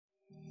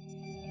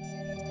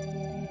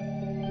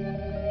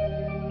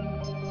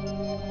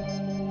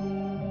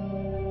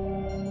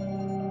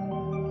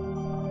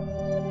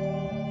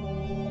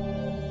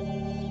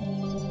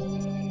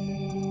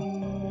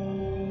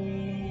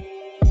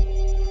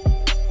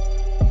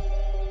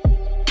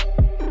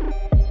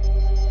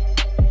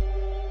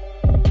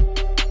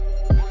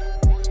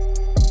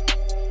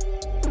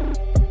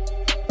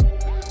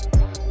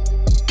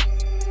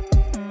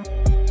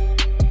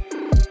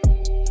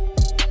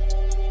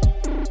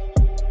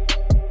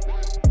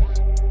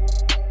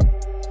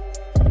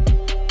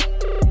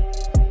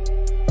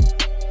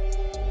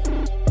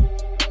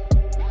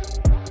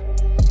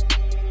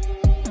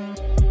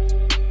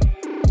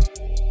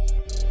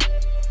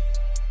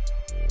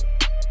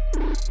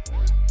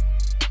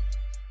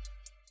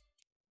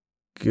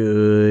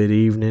Good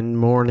evening,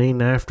 morning,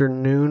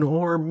 afternoon,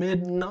 or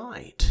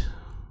midnight,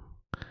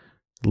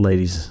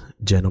 ladies,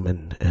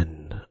 gentlemen,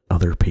 and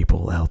other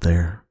people out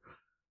there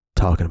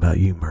talking about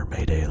you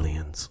mermaid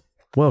aliens.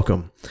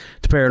 Welcome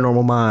to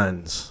Paranormal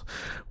Minds,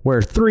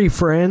 where three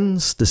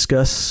friends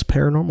discuss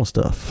paranormal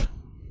stuff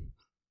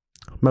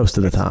most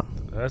of the time.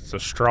 That's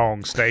a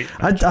strong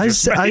statement. I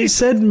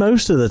said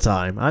most of the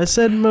time. I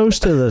said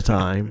most of the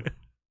time.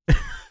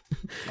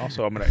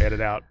 Also, I'm going to edit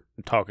out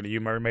talking to you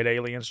mermaid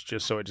aliens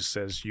just so it just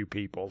says you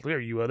people. Or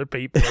you other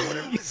people or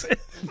whatever you said.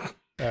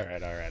 All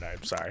right.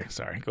 I'm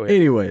sorry. Go ahead.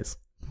 Anyways,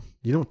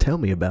 you don't tell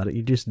me about it.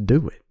 You just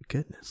do it.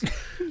 Goodness.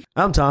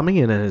 I'm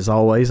Tommy, and as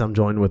always, I'm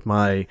joined with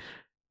my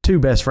two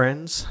best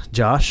friends,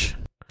 Josh.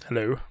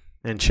 Hello.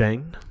 And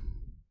Shane.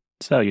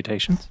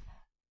 Salutations.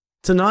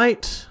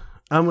 Tonight,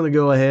 I'm going to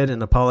go ahead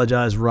and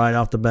apologize right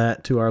off the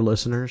bat to our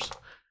listeners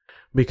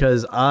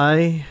because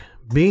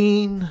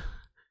being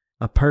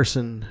a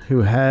person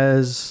who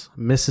has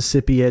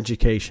Mississippi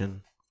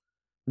education,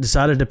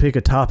 decided to pick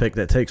a topic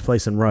that takes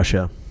place in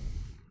Russia.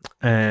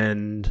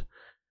 And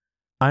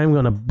I'm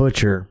going to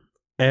butcher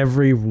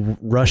every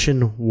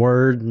Russian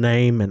word,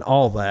 name, and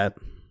all that.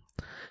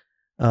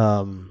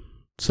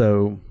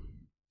 So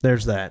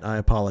there's that. I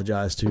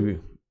apologize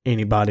to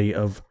anybody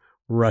of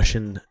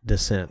Russian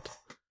descent.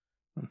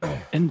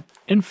 And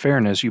in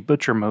fairness, you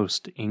butcher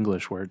most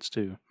English words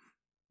too.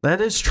 That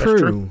is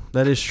true.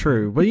 That is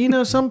true. But,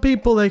 some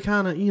people, they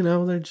kind of,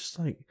 they're just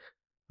like,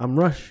 I'm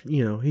Rush,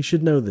 he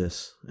should know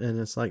this. And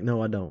it's like,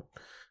 no, I don't.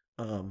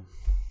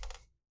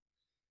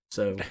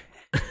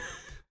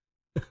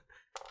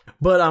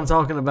 But I'm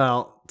talking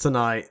about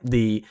tonight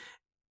the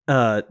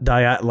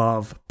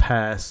Dyatlov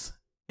Pass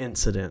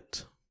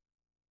incident.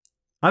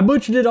 I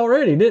butchered it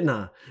already, didn't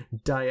I?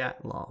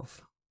 Dyatlov.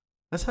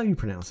 That's how you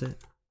pronounce it.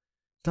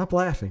 Stop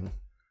laughing.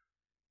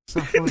 It's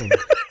not funny.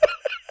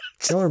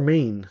 Y'all are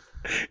mean.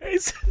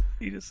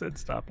 He just said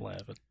stop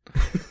laughing.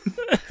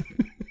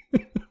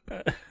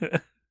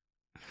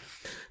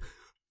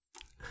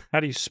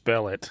 How do you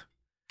spell it?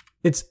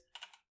 It's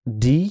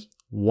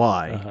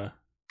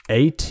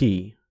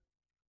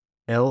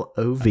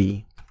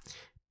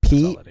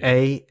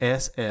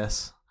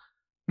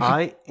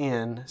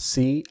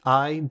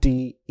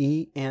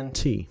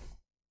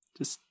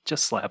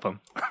Just slap him.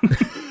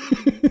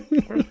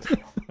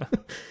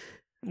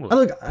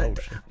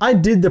 I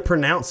did the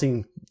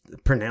pronouncing.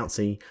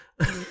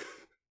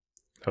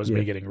 That was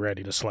me getting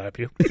ready to slap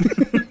you.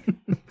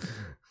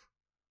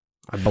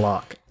 I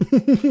block.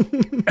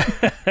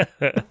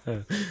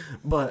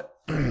 But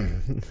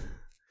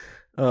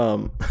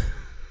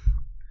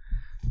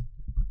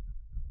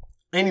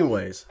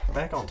anyways,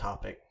 back on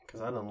topic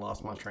because I done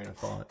lost my train of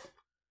thought.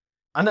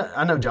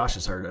 I know Josh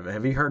has heard of it.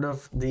 Have you heard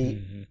of the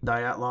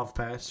Dyatlov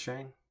Pass,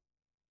 Shane?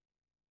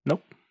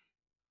 Nope.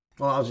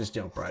 Well, I'll just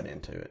jump right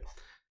into it.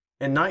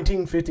 In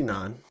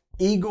 1959,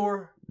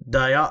 Igor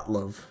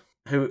Dyatlov,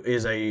 who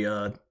is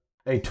a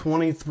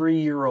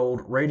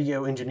 23-year-old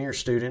radio engineer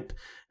student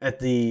at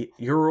the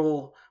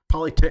Ural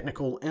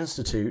Polytechnical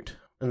Institute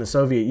in the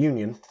Soviet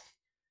Union,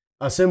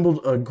 assembled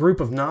a group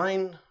of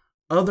 9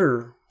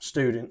 other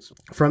students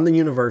from the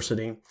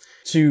university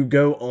to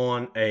go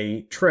on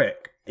a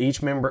trek.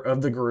 Each member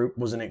of the group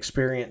was an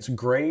experienced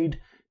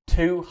grade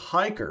 2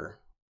 hiker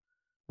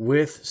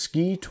with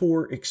ski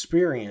tour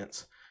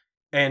experience,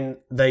 and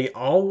they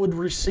all would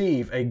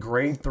receive a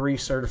grade 3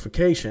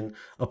 certification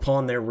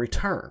upon their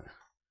return.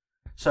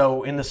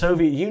 So in the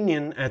Soviet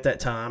Union at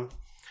that time,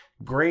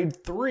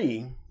 grade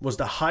 3 was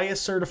the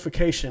highest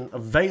certification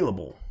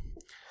available.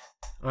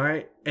 All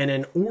right. And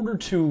in order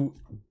to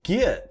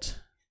get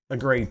a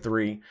grade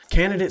 3,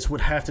 candidates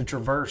would have to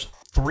traverse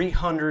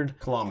 300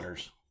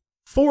 kilometers.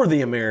 For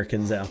the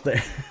Americans out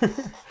there,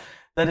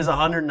 that is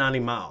 190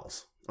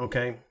 miles.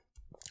 Okay.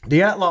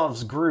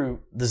 Dyatlov's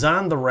group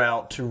designed the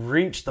route to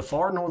reach the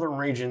far northern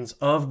regions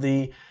of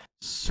the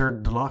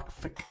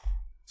Sverdlovsk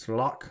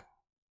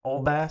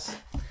Oblast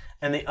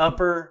and the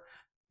upper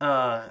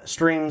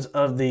streams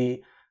of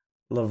the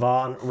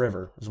Lavan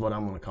River, is what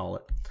I'm going to call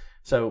it.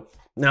 So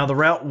now the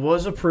route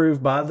was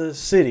approved by the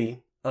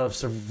city of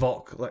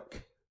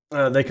Sverdlovsk.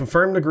 They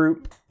confirmed a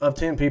group of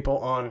 10 people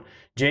on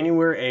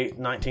January 8,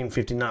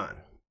 1959.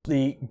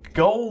 The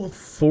goal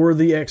for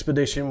the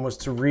expedition was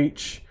to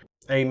reach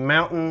a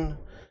mountain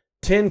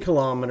 10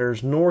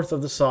 kilometers north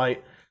of the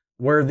site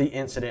where the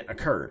incident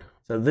occurred.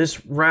 So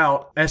this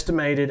route,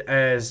 estimated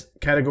as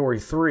Category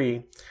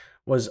 3,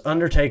 was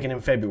undertaken in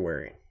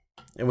February,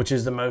 which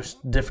is the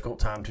most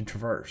difficult time to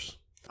traverse.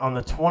 On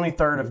the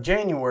 23rd of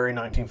January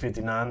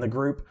 1959, the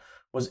group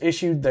was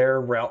issued their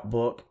route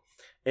book.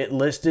 It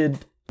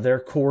listed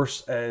their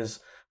course as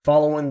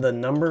following the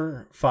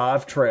number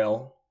 5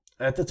 trail.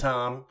 At the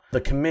time, the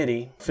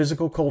committee,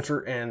 Physical Culture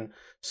and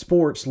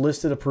Sports,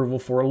 listed approval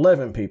for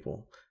 11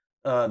 people.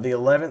 The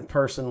 11th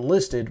person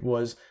listed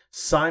was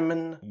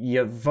Simon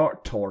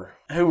Yevartor,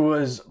 who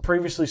was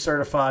previously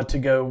certified to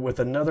go with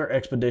another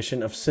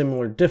expedition of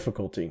similar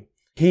difficulty.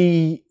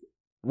 He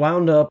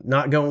wound up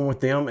not going with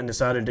them and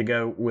decided to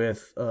go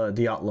with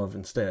Dyatlov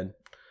instead.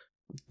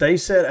 They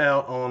set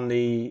out on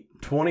the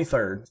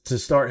 23rd to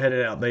start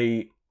headed out.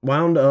 They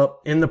wound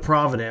up in the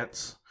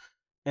Providence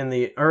in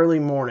the early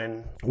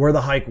morning where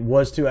the hike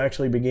was to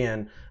actually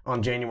begin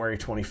on January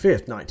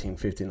 25th,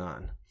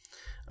 1959.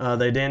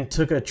 They then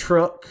took a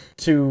truck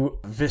to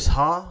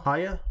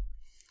Vishaya,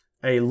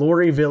 a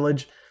Lori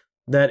village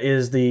that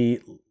is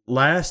the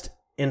last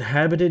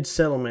inhabited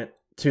settlement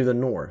to the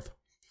north.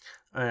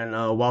 And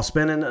while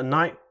spending a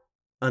night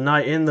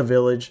in the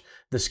village,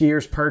 the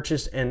skiers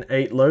purchased and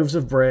ate loaves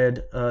of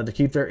bread to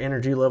keep their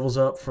energy levels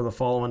up for the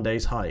following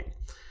day's hike.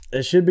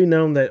 It should be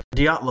known that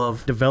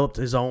Dyatlov developed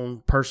his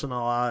own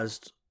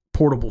personalized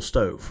portable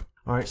stove.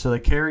 All right, so they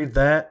carried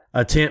that,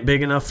 a tent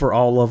big enough for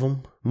all of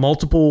them,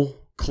 multiple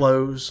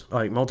clothes,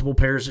 like multiple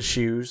pairs of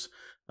shoes,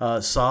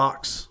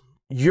 socks.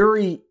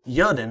 Yuri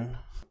Yudin,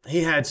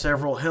 he had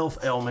several health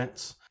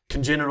ailments,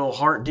 congenital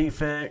heart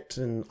defect,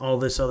 and all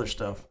this other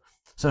stuff.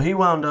 So he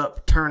wound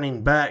up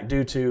turning back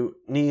due to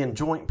knee and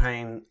joint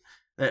pain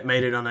that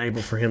made it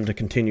unable for him to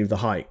continue the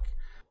hike.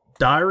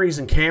 Diaries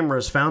and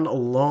cameras found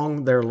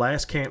along their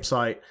last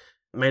campsite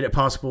made it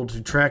possible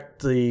to track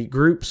the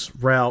group's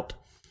route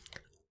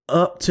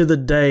up to the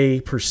day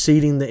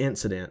preceding the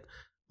incident.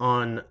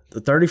 On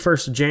the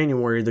 31st of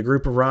January, the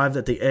group arrived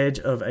at the edge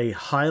of a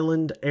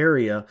highland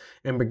area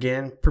and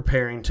began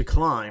preparing to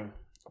climb.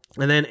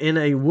 And then in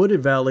a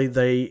wooded valley,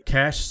 they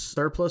cached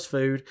surplus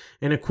food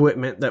and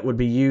equipment that would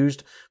be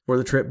used for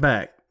the trip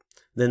back.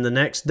 Then the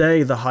next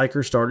day, the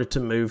hikers started to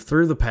move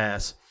through the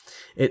pass.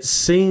 It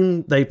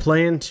seemed they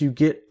planned to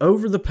get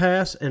over the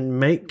pass and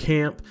make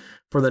camp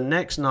for the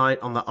next night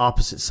on the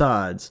opposite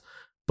sides.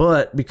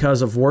 But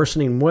because of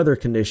worsening weather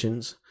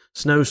conditions,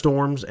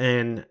 snowstorms,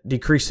 and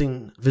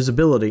decreasing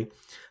visibility,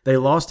 they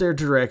lost their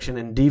direction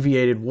and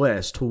deviated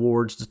west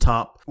towards the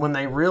top. When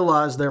they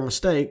realized their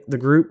mistake, the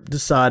group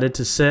decided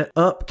to set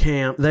up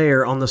camp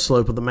there on the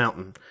slope of the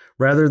mountain,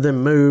 rather than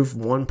move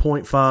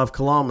 1.5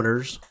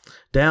 kilometers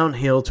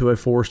downhill to a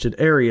forested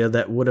area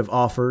that would have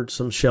offered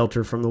some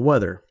shelter from the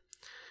weather.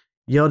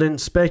 Yudin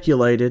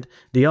speculated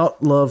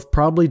Dyatlov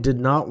probably did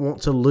not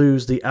want to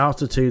lose the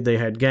altitude they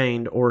had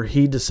gained, or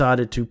he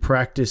decided to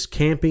practice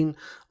camping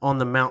on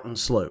the mountain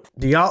slope.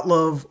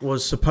 Dyatlov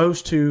was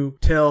supposed to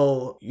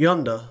tell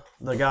Yunda,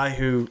 the guy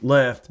who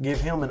left,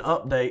 give him an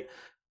update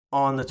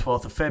on the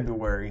 12th of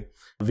February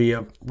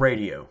via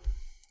radio.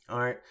 All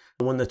right.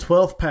 When the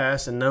 12th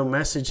passed and no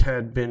message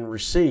had been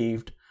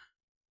received,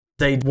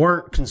 they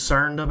weren't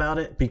concerned about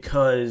it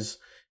because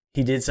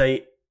he did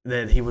say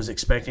that he was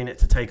expecting it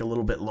to take a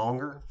little bit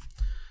longer.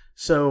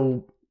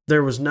 So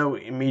there was no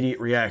immediate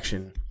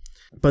reaction.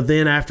 But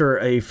then after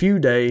a few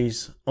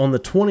days, on the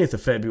 20th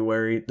of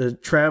February, the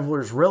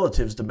travelers'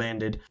 relatives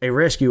demanded a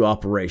rescue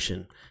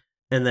operation.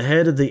 And the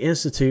head of the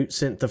institute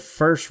sent the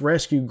first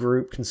rescue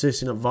group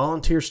consisting of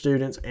volunteer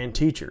students and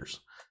teachers.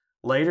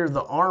 Later,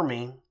 the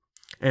army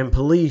and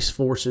police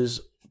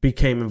forces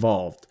became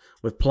involved,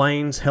 with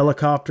planes,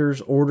 helicopters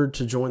ordered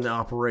to join the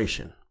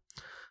operation.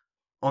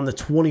 On the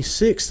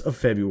 26th of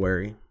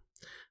February,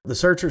 the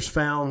searchers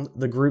found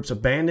the group's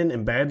abandoned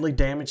and badly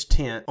damaged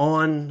tent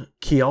on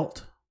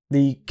Kyolt.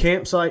 The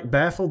campsite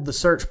baffled the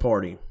search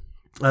party.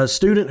 A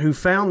student who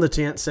found the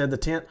tent said the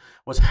tent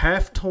was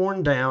half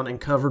torn down and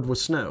covered with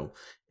snow.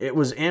 It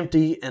was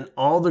empty and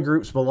all the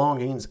group's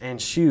belongings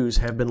and shoes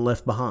have been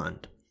left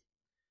behind.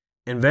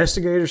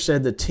 Investigators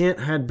said the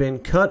tent had been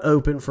cut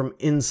open from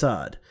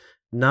inside.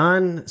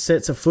 9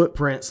 sets of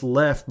footprints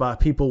left by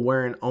people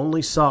wearing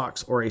only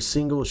socks or a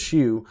single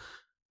shoe,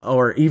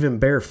 or even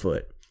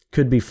barefoot,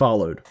 could be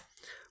followed,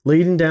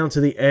 leading down to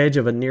the edge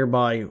of a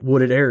nearby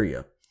wooded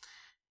area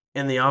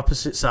in the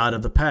opposite side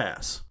of the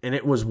pass, and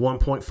it was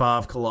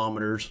 1.5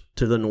 kilometers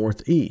to the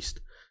northeast.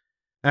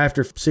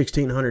 After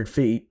 1,600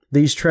 feet,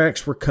 these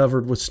tracks were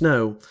covered with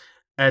snow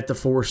at the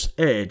forest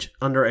edge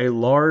under a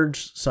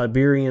large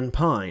Siberian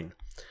pine.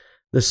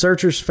 The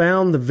searchers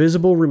found the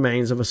visible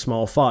remains of a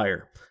small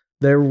fire.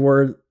 There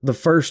were the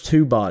first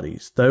 2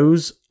 bodies,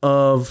 those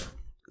of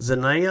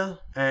Zenaya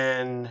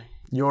and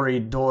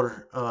Yuri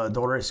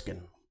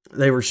Doriskin.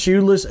 They were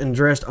shoeless and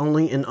dressed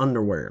only in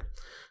underwear.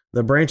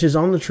 The branches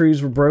on the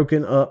trees were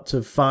broken up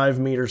to 5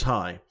 meters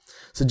high,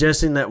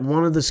 suggesting that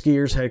one of the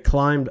skiers had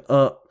climbed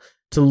up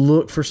to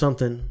look for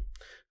something,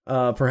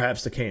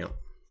 perhaps the camp.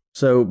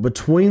 So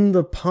between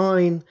the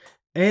pine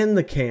and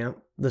the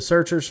camp, the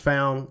searchers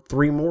found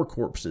 3 more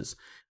corpses.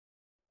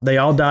 They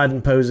all died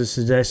in poses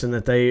suggesting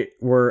that they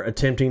were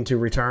attempting to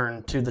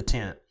return to the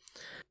tent.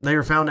 They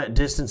were found at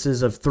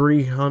distances of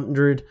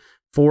 300,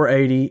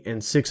 480,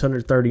 and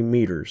 630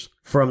 meters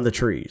from the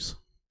trees.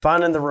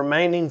 Finding the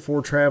remaining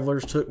 4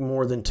 travelers took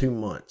more than 2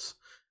 months.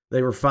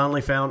 They were finally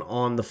found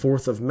on the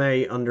 4th of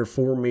May under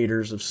 4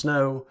 meters of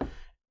snow.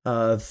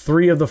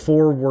 3 of the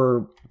 4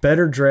 were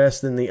better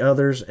dressed than the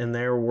others, and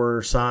there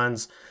were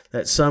signs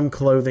that some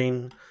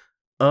clothing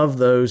of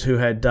those who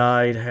had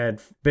died had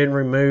been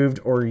removed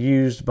or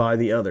used by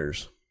the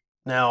others.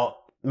 Now,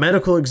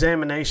 medical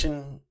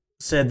examination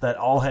said that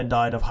all had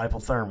died of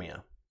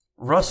hypothermia.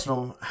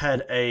 Rustam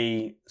had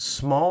a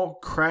small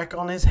crack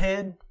on his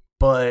head,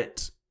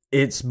 but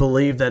it's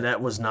believed that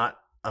that was not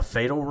a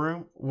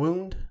fatal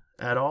wound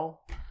at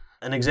all.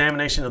 An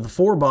examination of the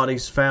 4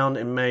 bodies found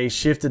in May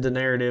shifted the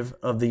narrative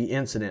of the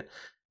incident.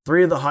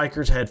 3 of the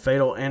hikers had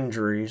fatal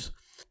injuries.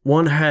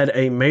 One had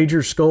a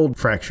major skull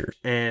fracture,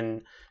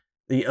 and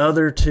the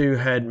other 2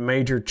 had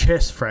major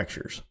chest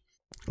fractures.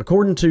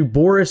 According to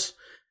Boris,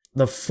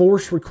 the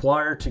force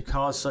required to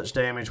cause such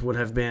damage would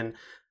have been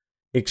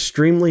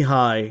extremely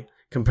high,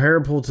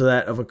 comparable to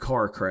that of a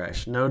car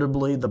crash.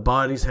 Notably, the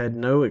bodies had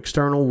no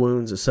external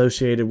wounds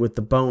associated with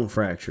the bone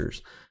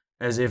fractures,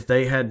 as if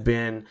they had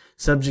been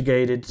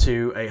subjugated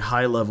to a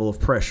high level of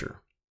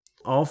pressure.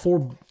 All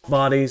 4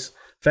 bodies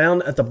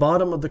found at the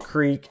bottom of the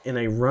creek in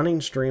a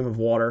running stream of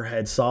water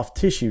had soft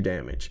tissue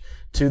damage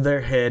to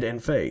their head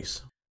and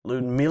face.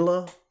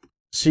 Ludmila,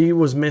 she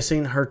was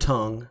missing her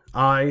tongue,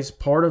 eyes,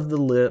 part of the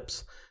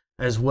lips,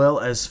 as well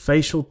as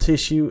facial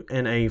tissue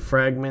and a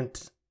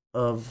fragment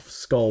of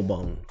skull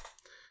bone.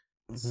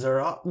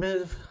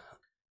 Zaratmev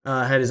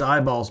had his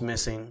eyeballs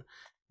missing,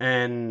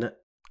 and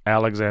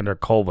Alexander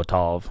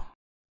Kolbatov,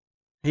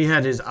 he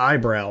had his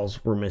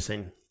eyebrows were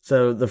missing.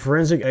 So the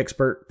forensic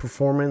expert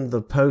performing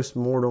the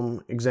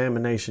post-mortem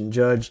examination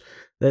judged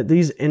that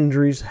these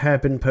injuries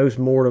happened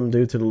post-mortem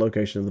due to the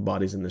location of the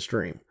bodies in the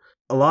stream.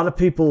 A lot of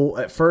people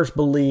at first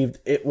believed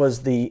it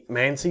was the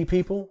Mansi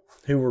people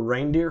who were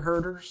reindeer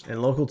herders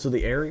and local to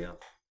the area.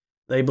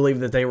 They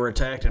believed that they were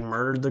attacked and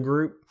murdered the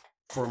group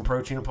for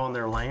encroaching upon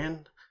their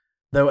land.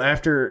 Though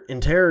after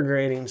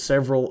interrogating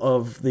several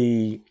of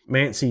the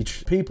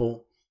Mansi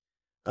people,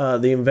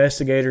 the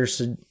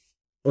investigators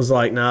was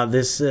like, nah,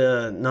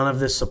 none of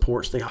this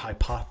supports the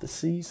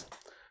hypotheses.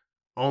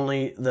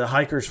 Only the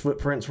hikers'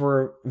 footprints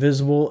were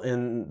visible,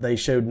 and they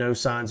showed no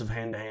signs of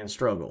hand-to-hand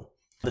struggle.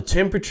 The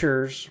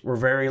temperatures were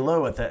very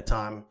low at that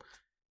time,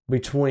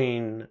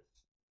 between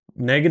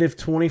negative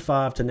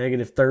 25 to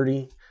negative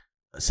 30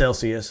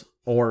 Celsius,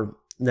 or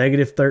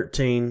negative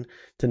 13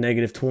 to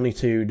negative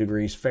 22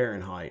 degrees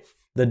Fahrenheit.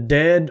 The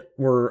dead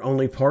were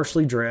only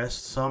partially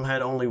dressed. Some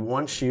had only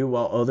one shoe,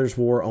 while others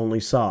wore only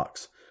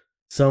socks.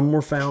 Some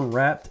were found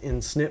wrapped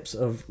in snips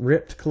of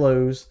ripped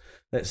clothes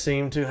that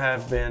seemed to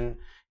have been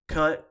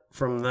cut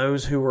from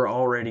those who were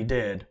already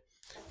dead.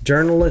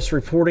 Journalists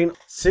reporting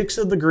 6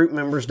 of the group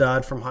members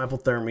died from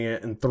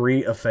hypothermia and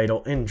 3 of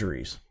fatal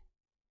injuries.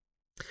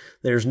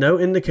 There's no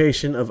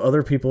indication of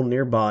other people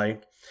nearby.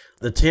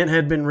 The tent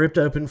had been ripped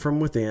open from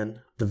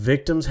within. The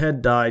victims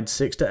had died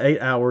 6 to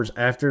 8 hours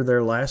after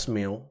their last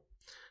meal.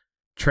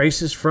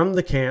 Traces from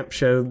the camp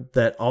showed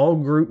that all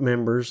group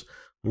members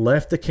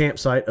left the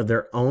campsite of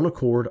their own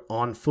accord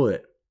on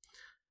foot.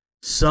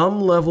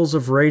 Some levels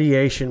of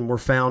radiation were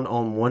found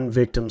on one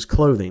victim's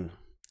clothing.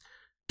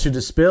 To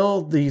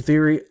dispel the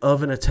theory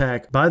of an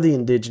attack by the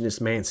indigenous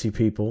Mansi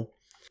people,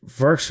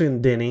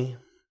 Verkhandeni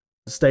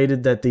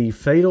stated that the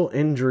fatal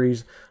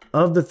injuries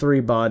of the 3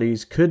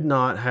 bodies could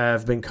not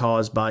have been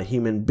caused by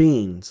human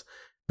beings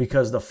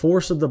because the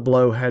force of the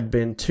blow had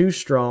been too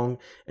strong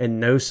and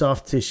no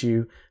soft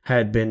tissue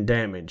had been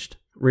damaged.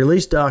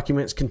 Released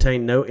documents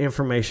contain no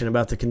information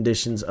about the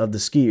conditions of the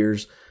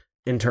skiers'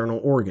 internal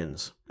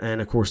organs, and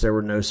of course there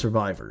were no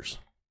survivors.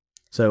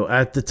 So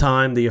at the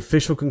time, the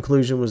official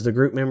conclusion was the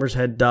group members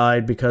had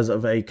died because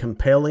of a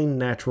compelling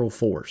natural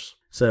force.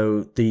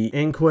 So the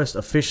inquest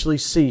officially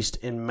ceased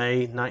in May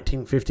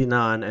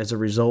 1959 as a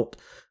result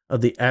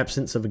of the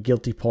absence of a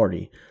guilty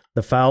party.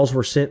 The files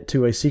were sent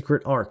to a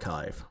secret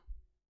archive.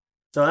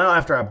 So now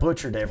after I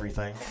butchered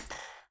everything,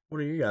 what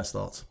are your guys'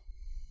 thoughts?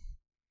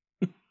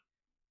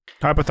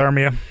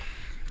 hypothermia.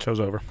 Show's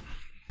over.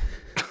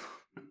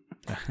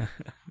 I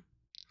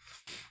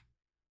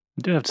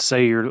do have to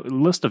say your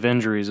list of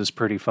injuries is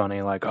pretty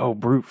funny. Like,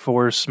 brute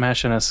force,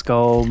 smashing a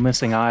skull,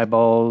 missing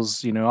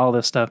eyeballs, all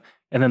this stuff.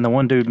 And then the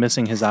one dude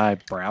missing his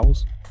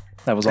eyebrows.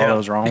 That was all that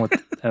was wrong with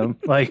him.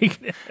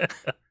 Like,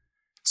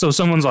 so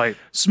someone's like,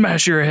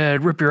 smash your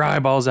head, rip your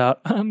eyeballs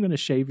out. I'm going to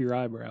shave your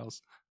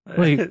eyebrows.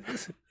 Like,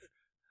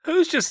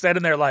 who's just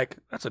standing there like,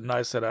 that's a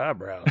nice set of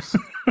eyebrows?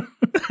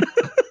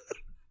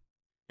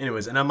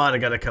 Anyways, and I might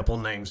have got a couple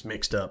names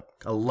mixed up.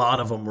 A lot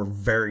of them were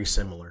very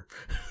similar.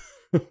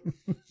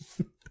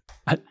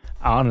 I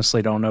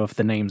honestly don't know if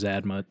the names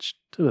add much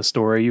to the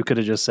story. You could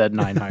have just said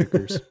 9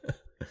 hikers.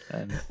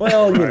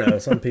 Well,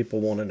 some people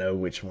want to know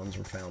which ones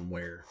were found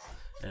where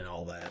and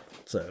all that.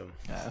 So,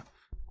 yeah.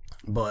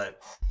 But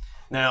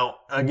now,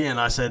 again,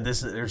 I said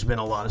this. There's been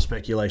a lot of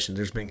speculation.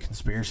 There's been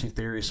conspiracy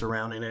theories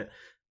surrounding it,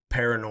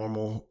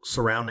 paranormal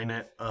surrounding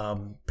it.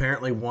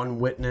 Apparently, one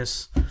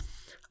witness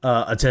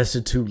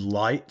attested to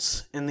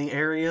lights in the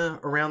area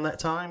around that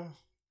time.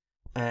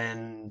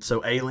 And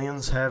so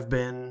aliens have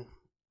been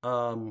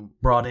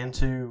brought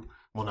into,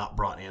 well, not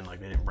brought in, like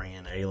they didn't bring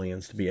in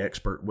aliens to be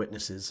expert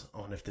witnesses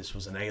on if this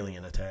was an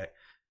alien attack,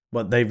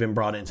 but they've been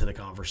brought into the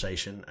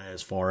conversation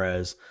as far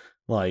as,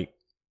 like,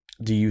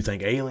 do you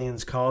think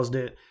aliens caused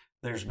it?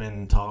 There's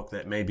been talk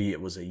that maybe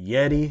it was a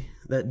Yeti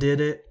that did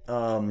it.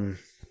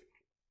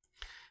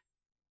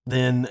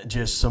 Then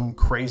just some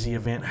crazy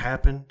event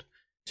happened.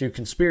 To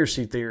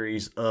conspiracy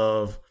theories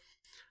of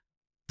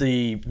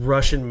the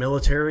Russian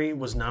military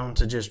was known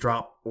to just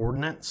drop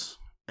ordnance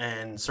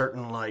and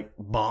certain like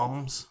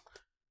bombs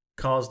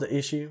caused the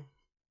issue.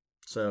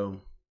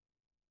 So,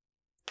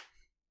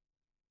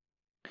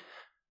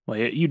 Well,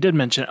 you did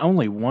mention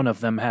only one of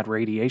them had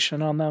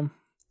radiation on them.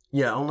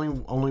 yeah, only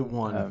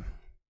one.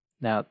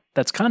 Now,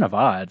 that's kind of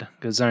odd,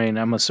 because, I mean,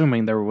 I'm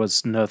assuming there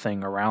was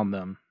nothing around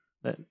them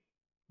that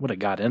would have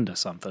got into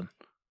something.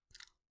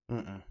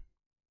 Mm-mm.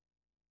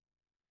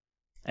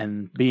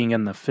 And being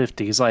in the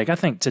 50s, like, I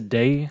think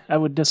today I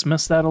would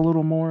dismiss that a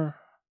little more.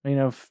 You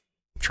know, if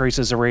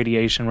traces of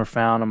radiation were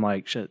found, I'm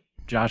like, shit,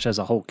 Josh has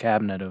a whole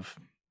cabinet of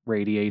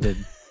radiated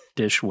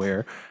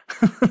dishware.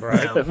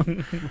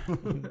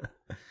 Right.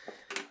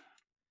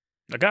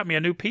 I got me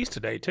a new piece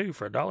today, too,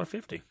 for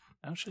 $1.50.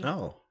 Oh, shit.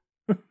 Oh.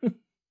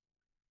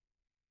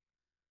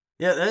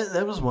 Yeah,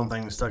 that was one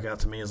thing that stuck out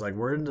to me is like,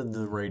 where did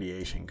the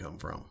radiation come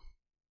from?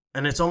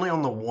 And it's only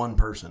on the one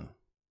person.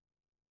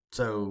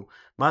 So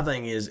my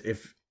thing is,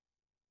 if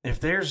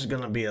there's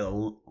going to be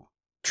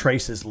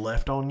traces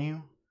left on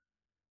you,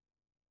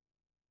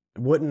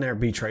 wouldn't there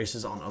be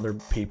traces on other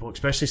people,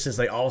 especially since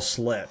they all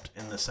slept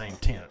in the same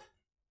tent?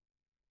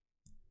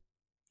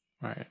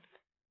 Right.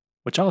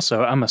 Which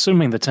also, I'm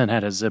assuming the tent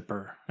had a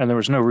zipper, and there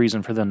was no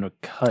reason for them to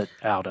cut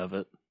out of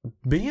it.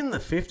 Being the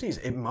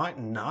 50s, it might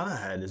not have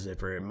had a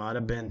zipper. It might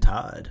have been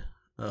tied.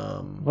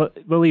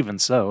 Well, even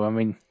so, I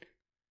mean, it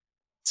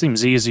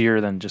seems easier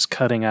than just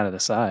cutting out of the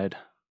side.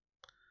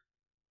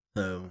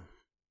 So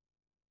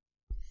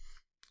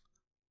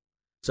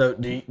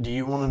do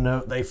you want to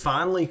know? They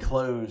finally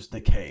closed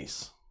the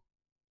case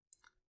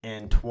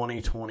in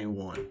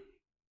 2021.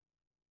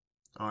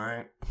 All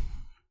right.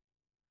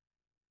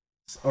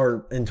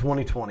 Or in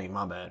 2020,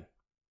 my bad.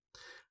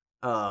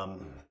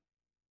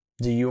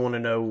 Do you want to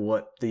know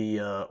what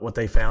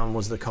they found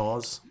was the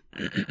cause?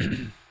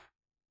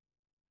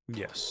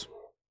 Yes.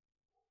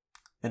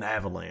 An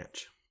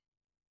avalanche.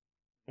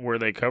 Were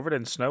they covered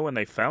in snow when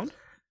they found?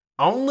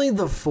 Only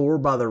the 4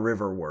 by the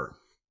river were.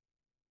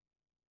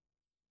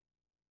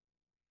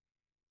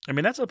 I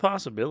mean, that's a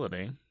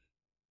possibility.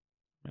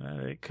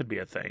 It could be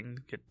a thing.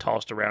 Get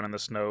tossed around in the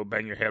snow,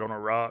 bang your head on a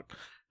rock,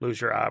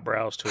 lose your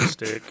eyebrows to a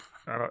stick.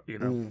 I don't, you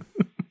know.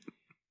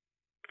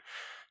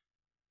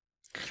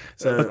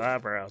 So those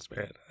eyebrows,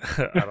 man.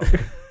 I don't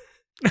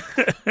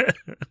know.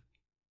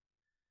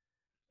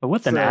 But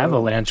with an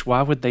avalanche,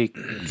 why would they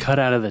cut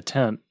out of the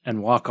tent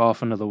and walk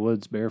off into the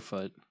woods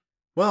barefoot?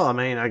 Well, I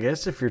mean, I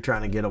guess if you're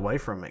trying to get away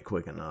from it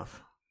quick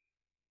enough.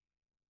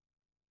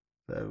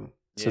 So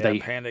So yeah, they-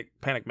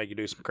 panic make you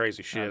do some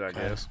crazy shit, Okay.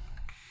 I guess.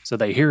 So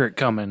they hear it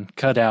coming,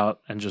 cut out,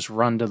 and just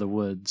run to the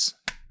woods.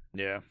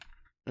 Yeah.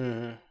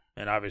 Mm-hmm.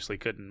 And obviously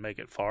couldn't make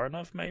it far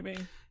enough, maybe.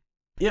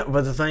 Yeah,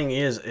 but the thing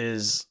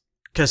is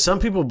because some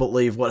people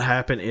believe what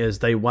happened is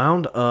they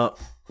wound up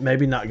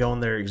maybe not going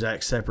their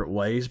exact separate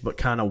ways, but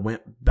kind of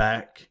went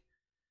back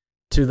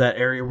to that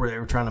area where they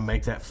were trying to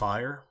make that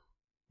fire,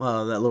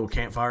 that little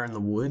campfire in the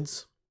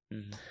woods.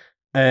 Mm-hmm.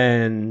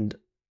 And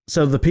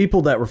so the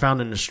people that were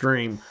found in the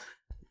stream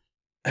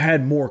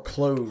had more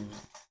clothes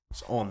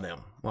on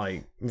them,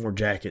 like more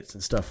jackets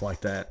and stuff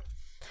like that.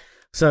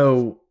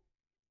 So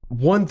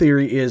one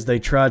theory is they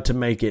tried to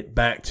make it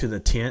back to the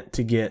tent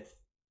to get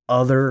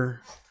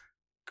other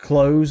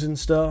clothes and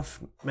stuff,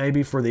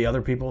 maybe for the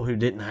other people who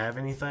didn't have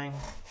anything,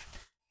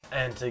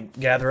 and to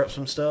gather up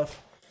some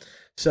stuff.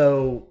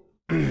 So,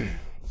 and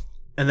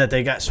that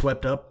they got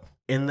swept up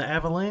in the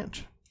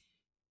avalanche.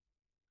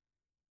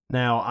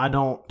 Now, I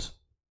don't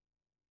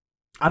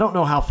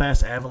know how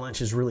fast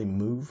avalanches really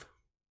move.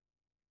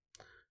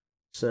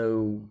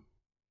 So,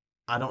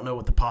 I don't know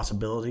what the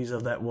possibilities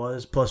of that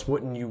was. Plus,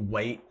 wouldn't you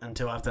wait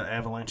until after the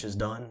avalanche is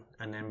done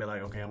and then be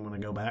like, okay, I'm going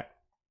to go back?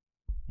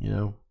 You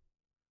know?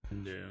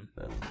 Yeah.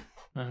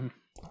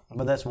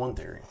 But that's one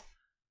theory.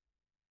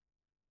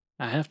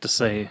 I have to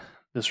say,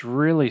 this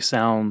really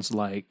sounds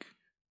like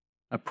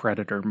a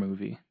Predator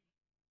movie.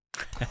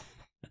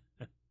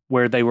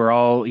 Where they were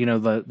all, you know,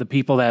 the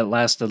people that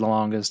lasted the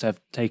longest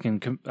have taken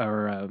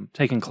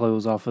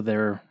clothes off of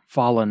their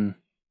fallen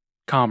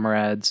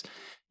comrades.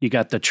 You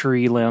got the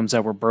tree limbs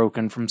that were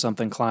broken from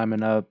something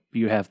climbing up.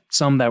 You have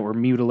some that were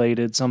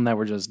mutilated, some that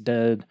were just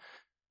dead.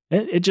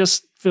 It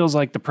just feels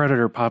like the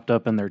Predator popped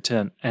up in their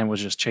tent and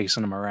was just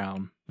chasing them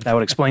around. That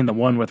would explain the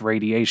one with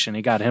radiation.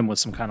 He got him with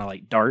some kind of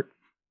like dart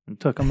and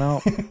took him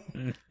out.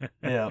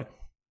 Yeah.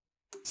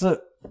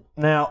 So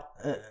now,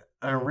 an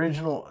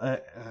original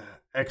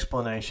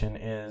explanation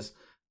is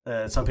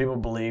some people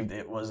believed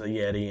it was a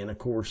Yeti, and of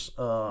course,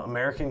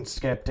 American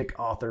skeptic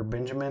author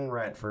Benjamin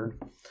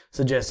Radford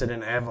suggested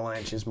an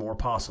avalanche is more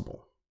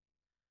possible.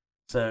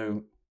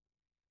 So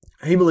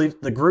he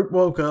believed the group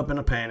woke up in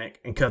a panic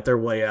and cut their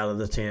way out of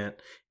the tent,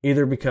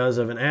 either because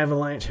of an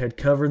avalanche had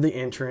covered the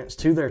entrance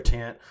to their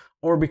tent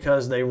or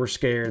because they were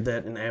scared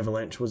that an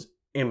avalanche was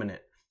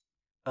imminent.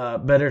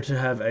 Better to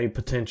have a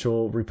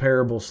potential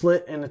repairable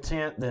slit in a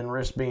tent than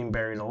risk being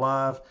buried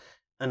alive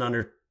and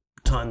under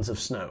tons of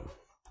snow.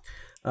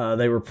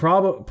 They were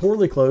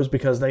poorly clothed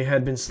because they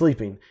had been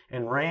sleeping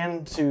and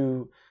ran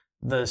to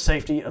the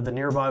safety of the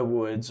nearby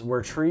woods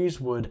where trees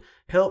would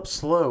help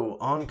slow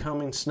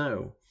oncoming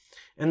snow.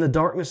 In the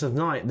darkness of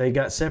night, they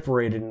got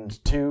separated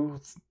into 2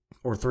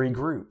 or 3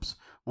 groups.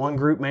 One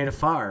group made a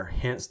fire,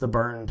 hence the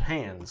burned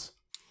hands,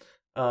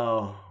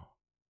 while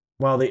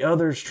the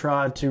others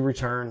tried to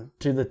return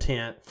to the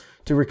tent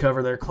to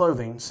recover their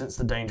clothing since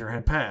the danger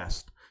had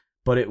passed.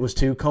 But it was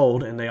too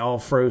cold, and they all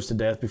froze to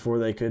death before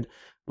they could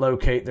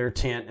locate their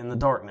tent in the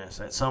darkness.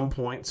 At some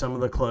point, some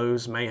of the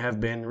clothes may have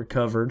been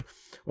recovered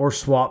or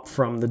swapped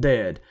from the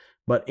dead.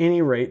 But at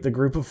any rate, the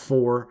group of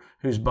 4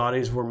 whose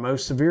bodies were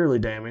most severely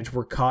damaged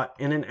were caught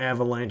in an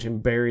avalanche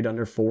and buried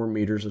under 4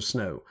 meters of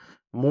snow,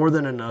 more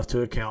than enough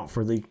to account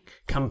for the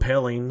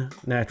compelling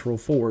natural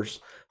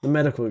force the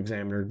medical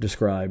examiner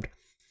described.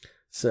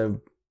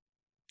 So,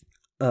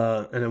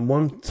 and then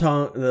one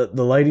tongue,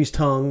 the lady's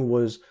tongue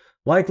was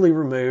likely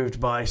removed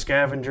by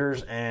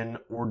scavengers and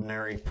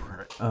ordinary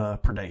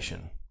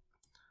predation.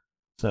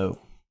 So,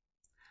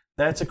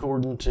 that's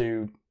according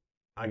to,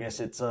 I guess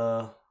it's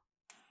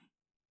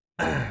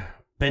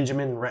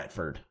Benjamin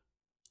Ratford.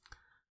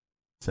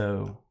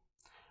 So,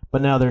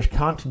 but now there's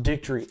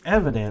contradictory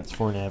evidence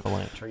for an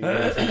avalanche. Are you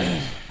ready for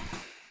this?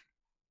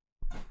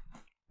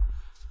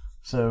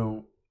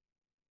 So,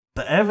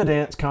 the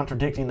evidence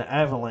contradicting the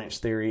avalanche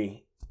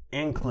theory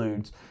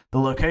includes the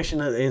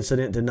location of the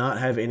incident did not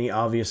have any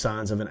obvious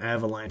signs of an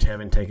avalanche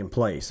having taken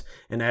place.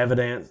 An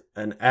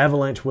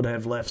avalanche would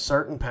have left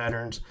certain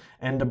patterns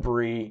and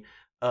debris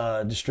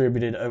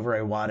distributed over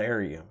a wide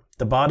area.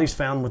 The bodies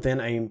found within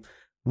a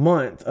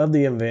month of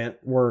the event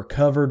were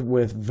covered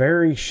with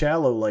very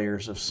shallow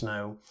layers of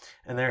snow,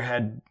 and there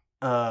had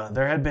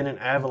been an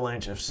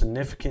avalanche of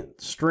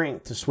significant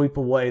strength to sweep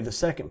away the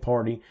second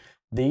party.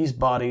 These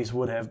bodies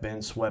would have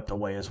been swept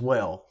away as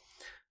well.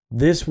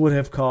 This would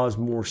have caused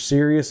more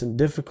serious and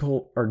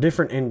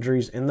different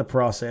injuries in the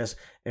process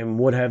and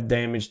would have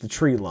damaged the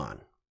tree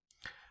line.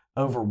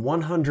 Over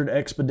 100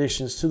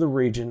 expeditions to the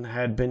region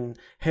had been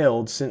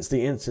held since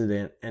the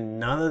incident, and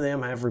none of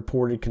them have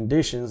reported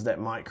conditions that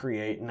might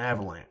create an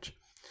avalanche.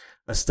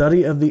 A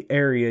study of the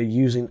area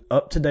using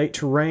up-to-date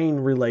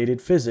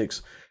terrain-related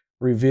physics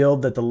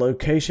revealed that the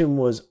location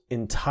was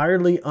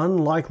entirely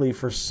unlikely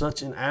for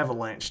such an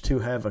avalanche to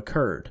have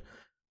occurred.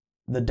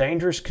 The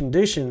dangerous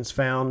conditions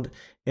found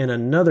in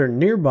another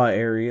nearby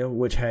area,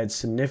 which had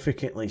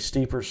significantly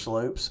steeper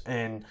slopes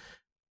and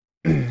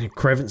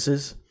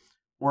crevices,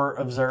 were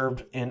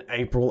observed in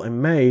April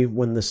and May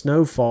when the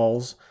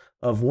snowfalls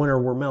of winter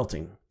were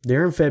melting.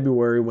 During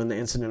February, when the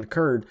incident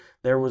occurred,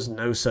 there was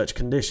no such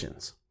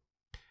conditions.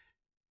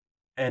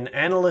 An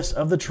analysis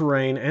of the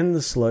terrain and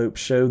the slope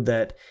showed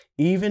that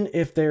even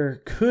if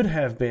there could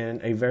have been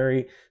a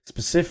very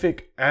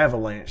specific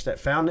avalanche that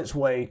found its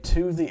way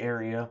to the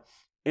area,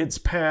 its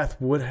path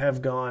would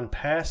have gone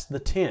past the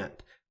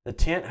tent. The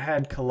tent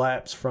had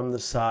collapsed from the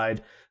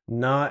side,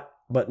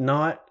 but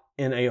not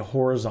in a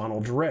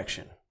horizontal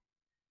direction.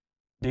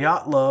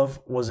 Dyatlov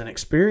was an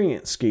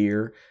experienced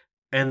skier,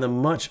 and the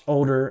much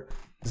older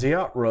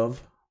Dyatlov,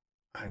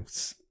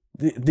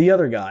 the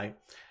other guy,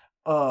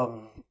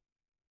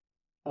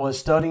 was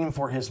studying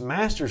for his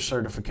master's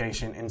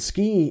certification in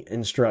ski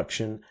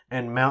instruction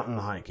and mountain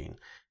hiking.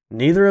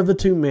 Neither of the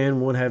 2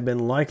 men would have been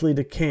likely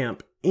to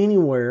camp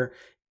anywhere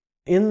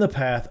in the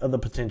path of a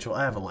potential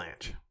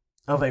avalanche.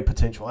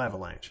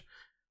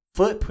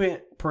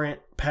 Footprint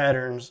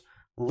patterns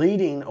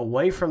leading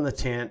away from the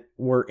tent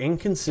were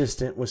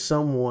inconsistent with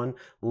someone,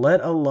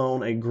 let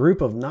alone a group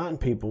of 9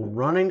 people,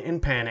 running in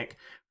panic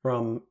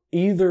from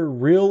either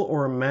real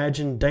or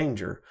imagined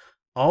danger.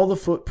 All the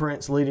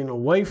footprints leading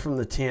away from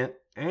the tent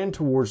and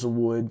towards the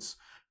woods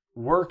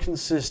were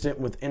consistent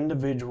with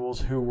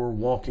individuals who were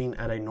walking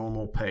at a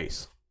normal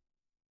pace.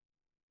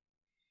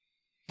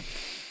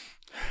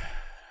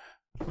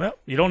 Well,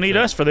 you don't need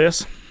us for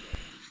this.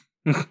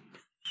 You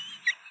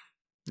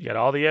got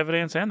all the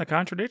evidence and the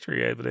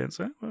contradictory evidence.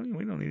 Huh? Well,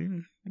 we don't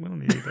need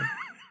anything.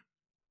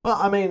 Well,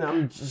 I mean,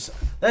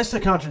 that's the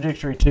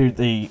contradictory to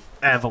the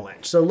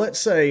avalanche. So let's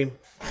say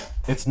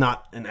it's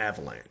not an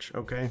avalanche,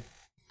 okay?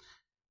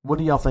 What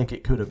do y'all think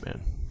it could have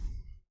been?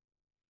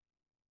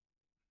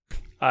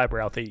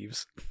 Eyebrow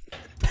thieves.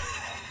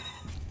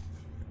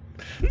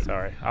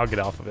 Sorry, I'll get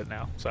off of it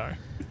now. Sorry.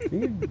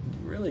 You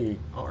really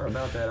are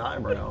about that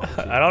eyebrow.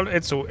 I don't.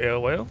 It's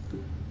well.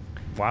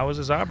 Why was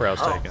his eyebrows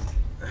taken?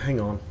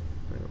 Hang on.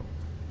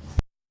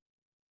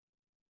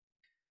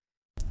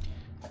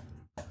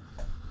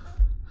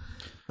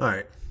 All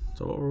right.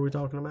 So what were we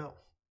talking about?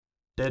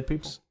 Dead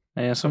people?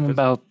 Yeah, something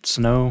about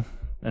snow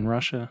in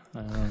Russia.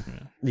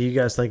 Do you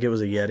guys think it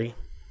was a Yeti?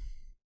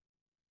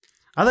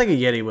 I think a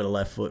Yeti would have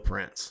left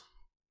footprints.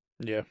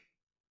 Yeah.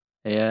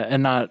 Yeah,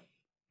 and not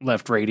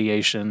left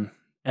radiation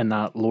and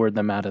not lured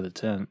them out of the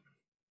tent.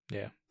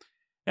 Yeah.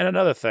 And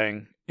another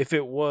thing, if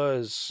it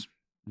was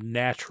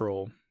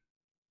natural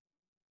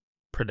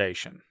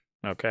predation,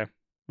 okay?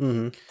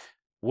 Mm-hmm.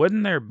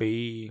 Wouldn't there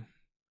be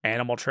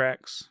animal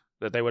tracks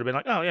that they would have been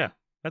like, oh, yeah,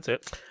 that's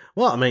it.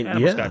 Well, I mean,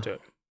 Animals yeah. got to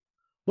it.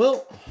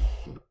 Well,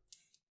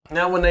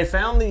 now when they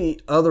found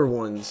the other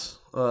ones,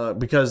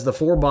 because the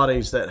 4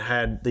 bodies that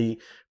had the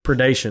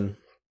predation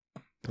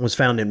was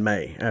found in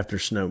May after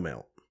snow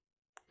melt.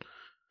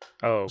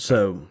 Oh, okay.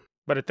 So,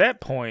 but at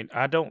that point,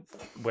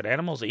 would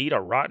animals eat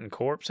a rotten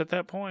corpse at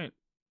that point?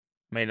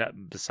 I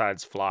mean,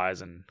 besides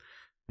flies and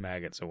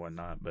maggots and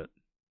whatnot, but.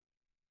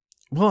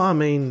 well, I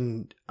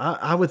mean,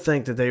 I would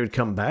think that they would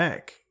come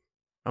back.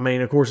 I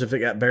mean, of course, if it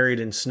got buried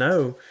in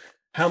snow,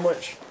 how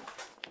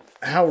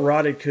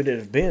rotted could it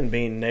have been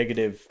being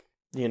negative,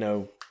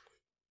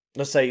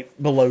 let's say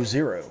below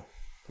zero,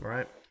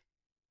 right?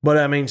 But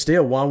I mean,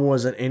 still, why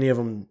wasn't any of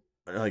them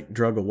like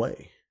drug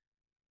away?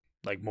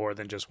 Like more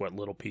than just what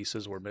little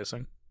pieces were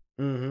missing?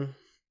 Mm-hmm.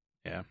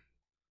 Yeah.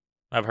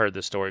 I've heard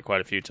this story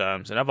quite a few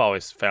times, and I've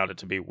always found it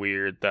to be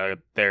weird that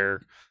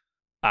their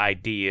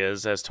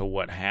ideas as to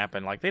what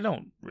happened, like, they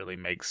don't really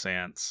make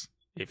sense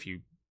if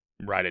you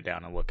write it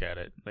down and look at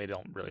it. They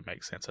don't really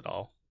make sense at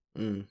all.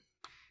 Mm.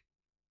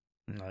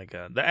 Like,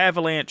 the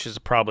avalanche is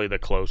probably the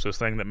closest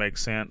thing that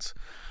makes sense.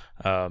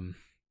 I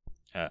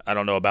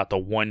don't know about the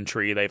one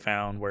tree they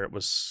found where it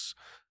was,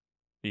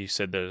 you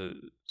said the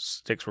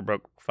sticks were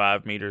broke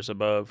 5 meters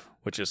above,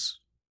 which is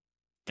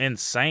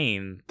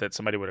insane that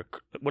somebody would have,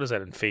 what is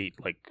that in feet?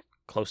 Like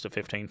close to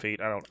 15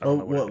 feet? I don't know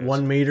what it is.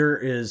 1 meter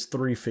is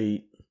 3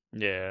 feet.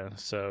 Yeah,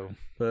 so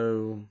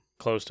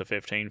close to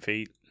 15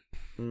 feet.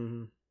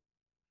 Mm-hmm.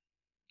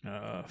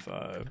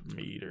 5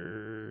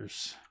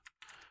 meters.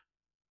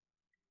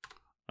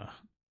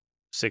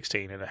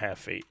 16 and a half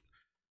feet.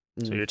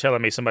 So you're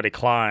telling me somebody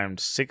climbed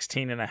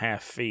 16 and a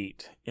half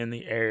feet in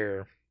the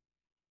air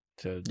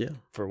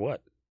for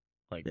what?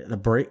 Like to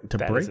break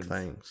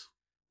things.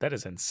 That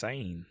is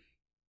insane.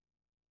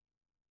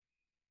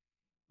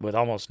 With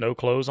almost no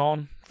clothes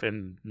on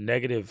in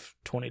negative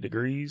 20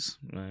 degrees.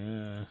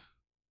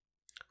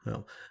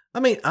 Well, I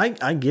mean,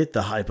 I get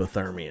the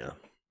hypothermia.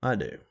 I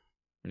do.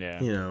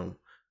 Yeah.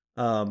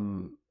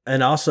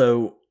 And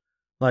also,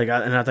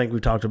 I think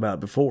we've talked about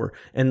it before,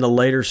 in the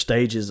later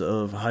stages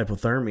of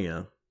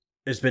hypothermia,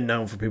 it's been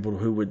known for people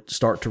who would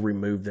start to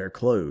remove their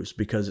clothes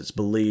because it's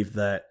believed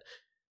that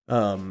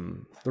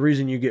the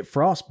reason you get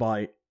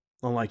frostbite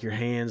on like your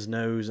hands,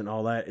 nose, and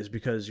all that is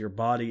because your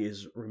body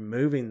is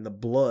removing the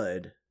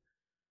blood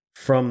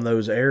from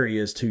those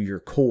areas to your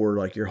core,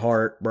 like your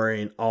heart,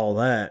 brain, all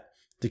that,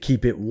 to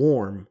keep it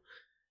warm.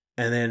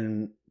 And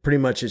then pretty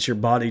much it's your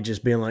body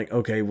just being like,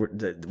 okay,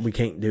 we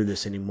can't do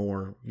this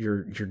anymore.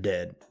 You're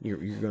dead. You're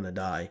going to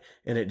die.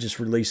 And it just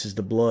releases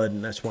the blood.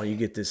 And that's why you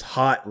get this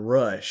hot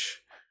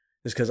rush.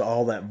 It's because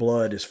all that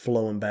blood is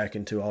flowing back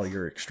into all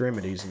your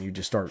extremities and you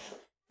just start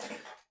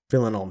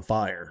feeling on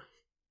fire.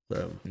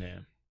 So,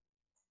 yeah.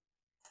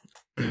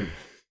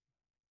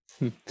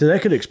 So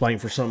that could explain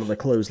for some of the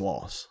clothes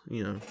loss,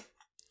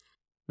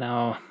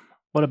 Now,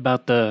 what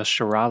about the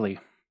Shirali?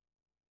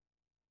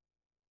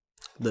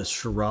 The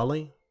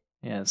Shirali?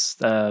 Yes,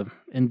 the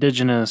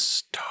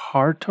indigenous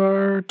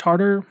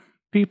Tartar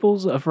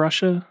peoples of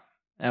Russia.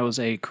 That was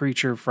a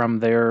creature from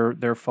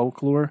their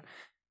folklore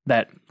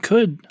that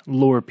could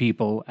lure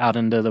people out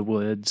into the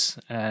woods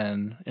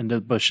and into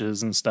the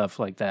bushes and stuff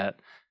like that.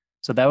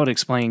 So that would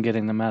explain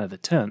getting them out of the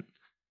tent.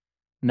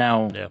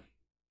 Now,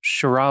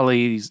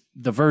 Shirali,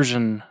 the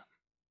version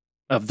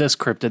of this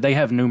cryptid, they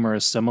have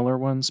numerous similar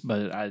ones,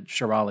 but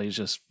Shirali is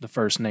just the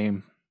first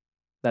name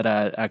that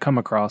I come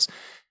across.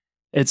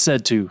 It's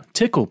said to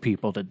tickle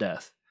people to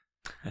death.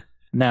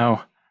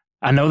 Now,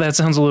 I know that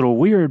sounds a little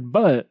weird,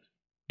 but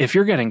if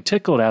you're getting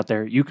tickled out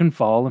there, you can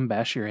fall and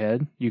bash your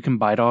head. You can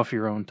bite off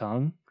your own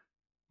tongue.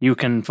 You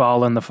can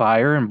fall in the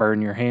fire and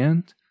burn your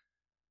hand.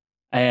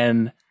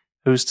 And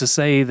who's to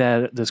say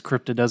that this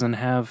cryptid doesn't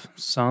have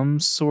some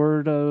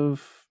sort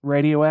of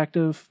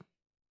radioactive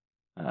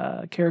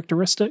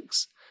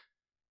characteristics?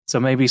 So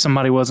maybe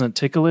somebody wasn't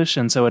ticklish,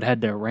 and so it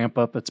had to ramp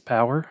up its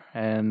power,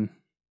 and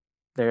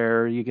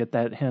there you get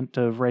that hint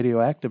of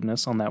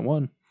radioactiveness on that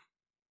one.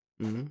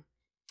 Mm-hmm.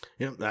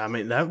 Yeah, I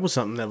mean, that was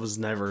something that was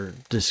never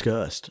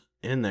discussed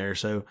in there.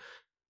 So,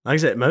 like I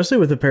said, mostly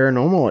with the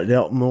paranormal, it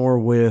dealt more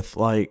with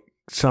like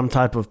some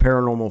type of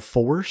paranormal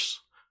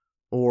force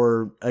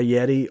or a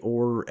Yeti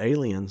or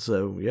alien.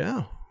 So,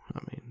 yeah, I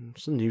mean,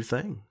 it's a new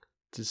thing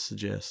to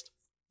suggest.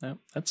 Yep,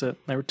 that's it.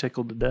 They were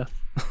tickled to death.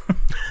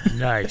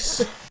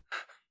 Nice.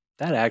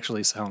 That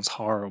actually sounds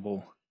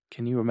horrible.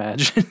 Can you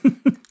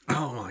imagine?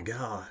 Oh my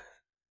God.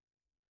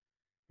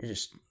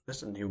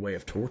 That's a new way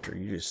of torture.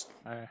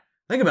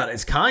 Think about it.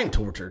 It's kind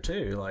torture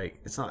too.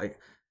 Like, it's not like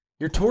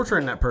you're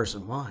torturing that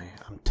person. Why?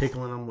 I'm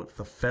tickling them with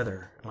the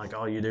feather. Like,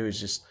 all you do is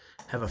just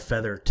have a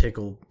feather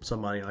tickle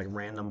somebody like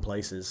random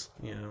places,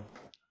 and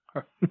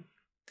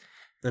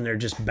they're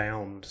just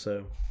bound.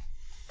 So,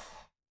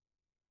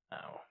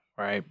 oh,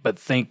 right. But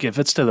think if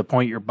it's to the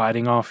point you're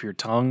biting off your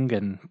tongue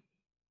and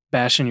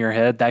bashing your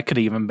head, that could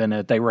even been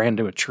it. They ran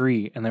to a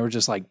tree and they were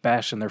just like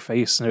bashing their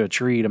face into a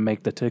tree to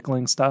make the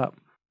tickling stop.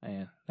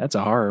 Man, that's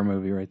a horror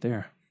movie right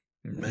there.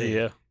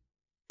 Yeah.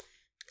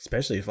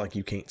 Especially if like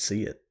you can't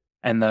see it.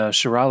 And the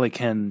Shirali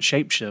can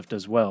shapeshift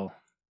as well.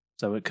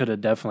 So it could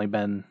have definitely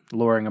been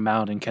luring them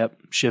out and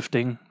kept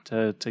shifting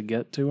to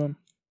get to them.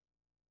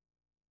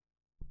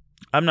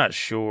 I'm not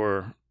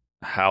sure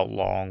how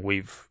long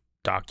we've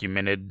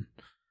documented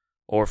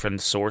orphan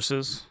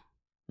sources,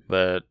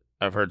 but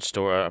I've heard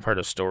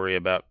a story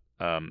about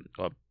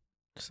well,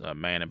 a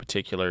man in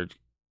particular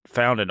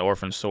found an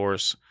orphan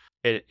source.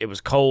 It was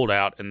cold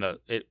out and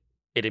it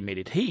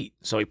emitted heat,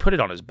 so he put it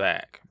on his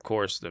back. Of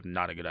course,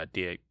 not a good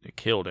idea. It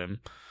killed him.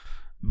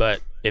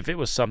 But if it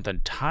was something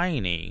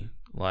tiny,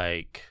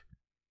 like,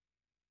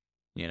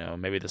 you know,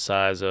 maybe the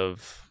size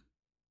of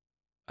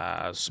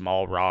a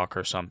small rock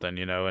or something,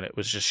 you know, and it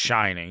was just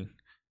shining,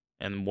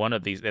 and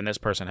this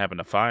person happened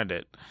to find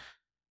it,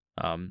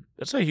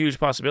 that's a huge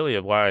possibility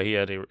of why he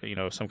had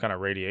some kind of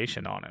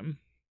radiation on him.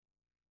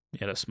 He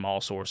had a small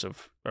source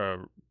of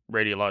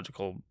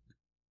radiological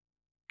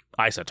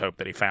isotope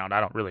that he found.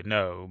 I don't really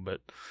know, but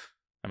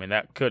I mean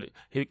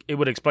it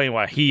would explain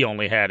why he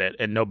only had it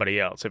and nobody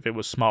else if it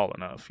was small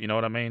enough. You know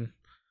what I mean?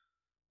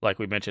 Like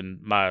we mentioned,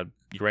 my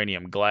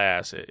uranium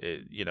glass.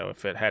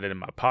 If it had it in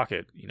my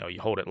pocket,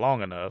 you hold it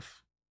long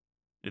enough,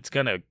 it's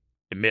gonna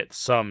emit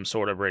some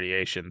sort of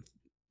radiation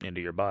into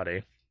your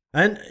body.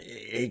 And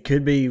it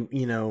could be,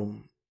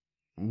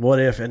 what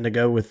if, and to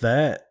go with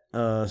that,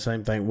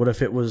 same thing. What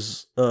if it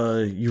was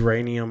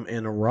uranium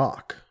in a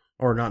rock,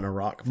 or not in a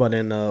rock, but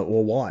in a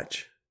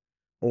watch,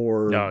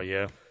 or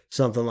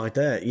something like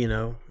that?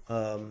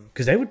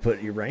 Because they would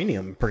put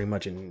uranium pretty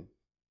much in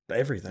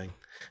everything.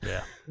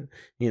 Yeah,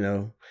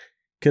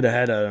 could have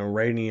had an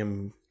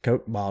uranium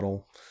Coke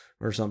bottle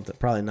or something.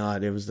 Probably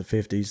not. It was the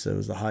 50s, so it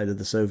was the height of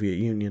the Soviet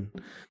Union.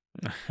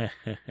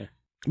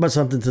 But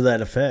something to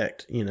that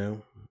effect,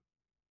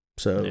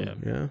 So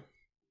yeah.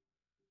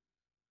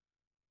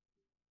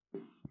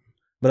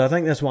 But I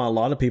think that's why a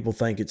lot of people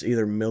think it's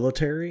either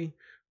military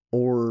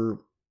or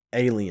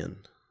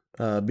alien,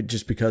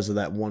 just because of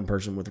that one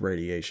person with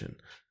radiation.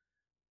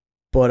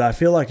 But I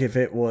feel like if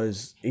it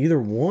was either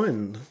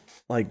one,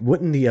 like,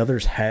 wouldn't the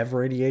others have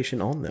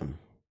radiation on them?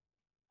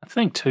 I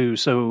think too.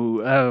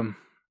 So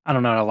I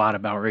don't know a lot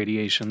about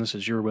radiation. This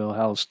is your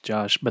wheelhouse,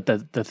 Josh. But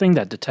the thing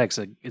that detects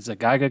is a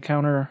Geiger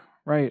counter,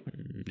 right?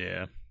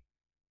 Yeah.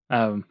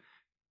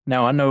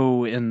 Now, I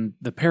know in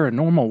the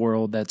paranormal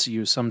world that's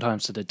used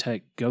sometimes to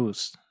detect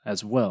ghosts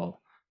as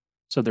well.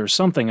 So there's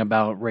something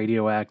about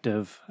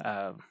radioactive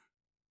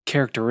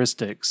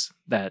characteristics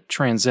that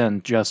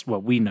transcend just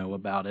what we know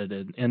about it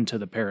and into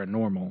the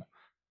paranormal.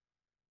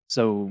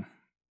 So,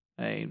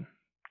 a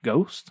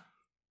ghost?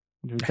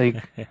 Do you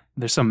think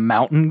there's some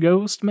mountain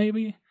ghost,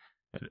 maybe?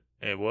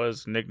 It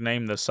was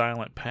nicknamed the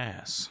Silent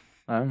Pass.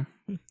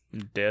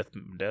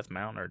 Death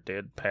Mountain or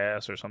Dead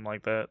Pass or something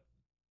like that.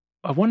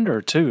 I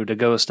wonder, too, to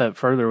go a step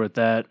further with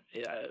that,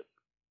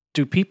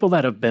 do people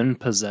that have been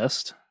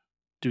possessed,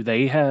 do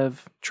they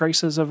have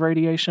traces of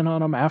radiation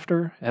on them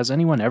after? Has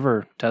anyone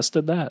ever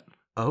tested that?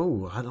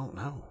 Oh, I don't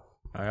know.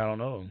 I don't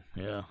know.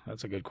 Yeah,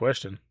 that's a good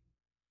question.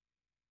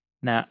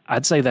 Now,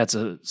 I'd say that's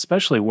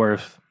especially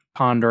worth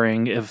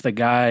pondering if the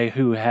guy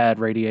who had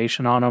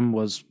radiation on him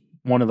was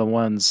one of the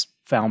ones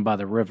found by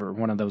the river,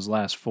 one of those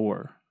last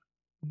 4.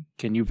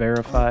 Can you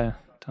verify,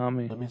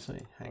 Tommy? Let me see.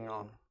 Hang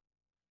on.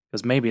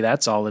 Because maybe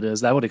that's all it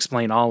is. That would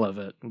explain all of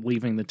it.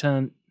 Leaving the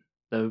tent,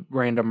 the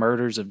random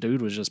murders of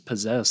dude was just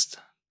possessed.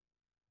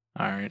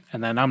 All right.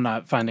 And then I'm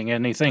not finding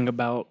anything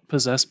about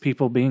possessed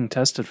people being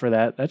tested for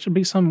that. That should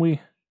be something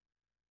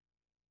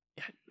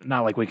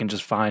not like we can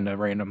just find a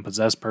random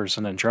possessed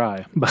person and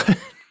try. But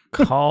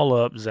call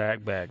up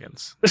Zach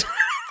Baggins.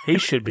 He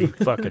should be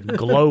fucking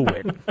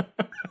glowing.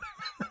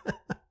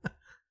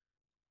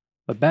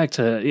 But back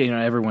to,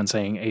 everyone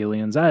saying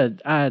aliens.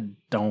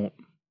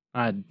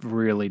 I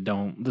really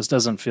don't. This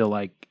doesn't feel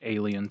like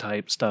alien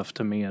type stuff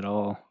to me at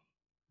all.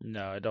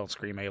 No, it don't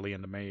scream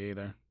alien to me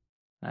either.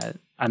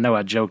 I know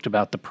I joked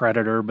about the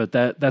Predator, but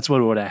that's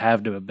what it would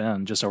have to have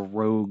been. Just a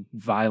rogue,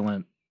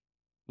 violent,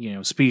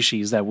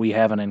 species that we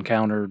haven't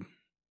encountered,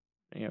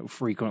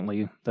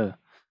 frequently.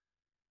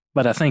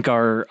 But I think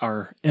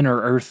our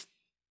inner Earth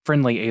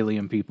friendly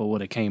alien people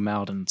would have came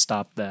out and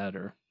stopped that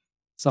or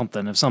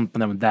something. If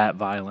something that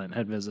violent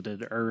had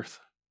visited Earth.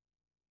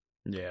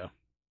 Yeah.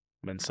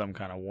 Been some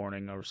kind of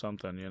warning or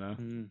something,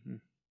 Mm-hmm.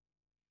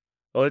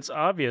 Well, it's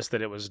obvious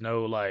that it was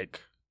no,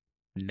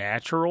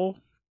 natural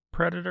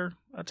predator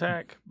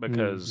attack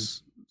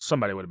because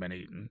somebody would have been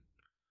eaten.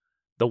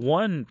 The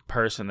one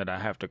person that I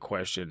have to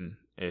question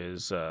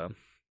is, I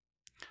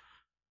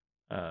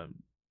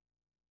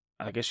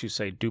guess you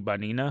say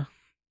Dubanina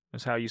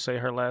is how you say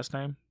her last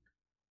name.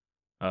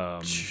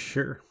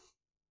 Sure.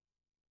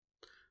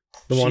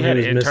 The one who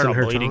was internal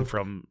bleeding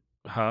from,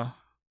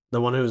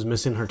 The one who was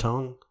missing her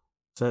tongue?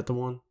 Is that the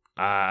one?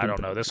 I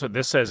don't know.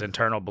 This says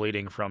internal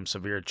bleeding from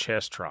severe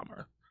chest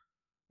trauma.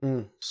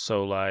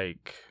 So,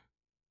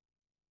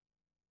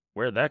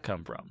 where'd that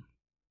come from?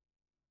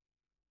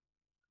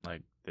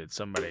 Did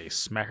somebody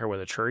smack her with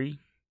a tree?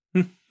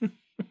 Well,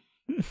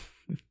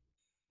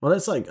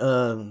 that's like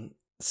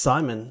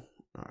Simon,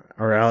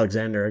 or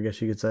Alexander, I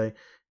guess you could say.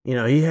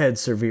 He had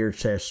severe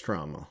chest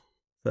trauma.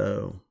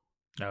 So.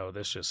 No,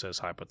 this just says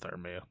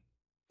hypothermia.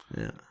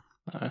 Yeah.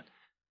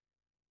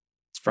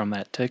 It's from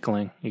that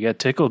tickling. You get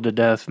tickled to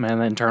death, man,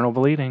 the internal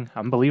bleeding.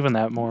 I'm believing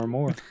that more and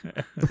more.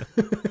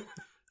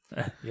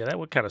 Yeah, that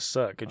would kind of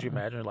suck. Could you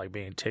imagine like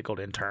being tickled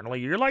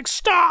internally? You're like,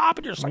 stop!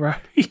 And you're just like,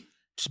 Right.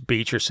 just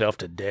beat yourself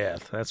to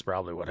death. That's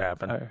probably what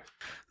happened.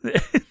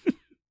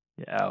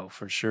 Yeah,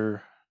 for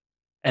sure.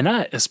 And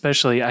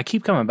I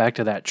keep coming back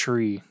to that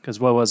tree because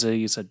what was it?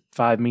 You said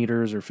 5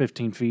 meters or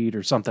 15 feet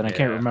or something. I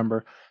can't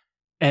remember.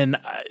 And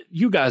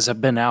you guys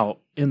have been out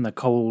in the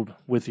cold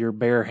with your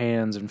bare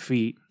hands and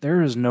feet.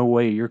 There is no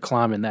way you're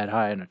climbing that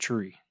high in a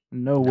tree.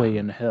 No way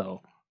in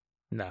hell.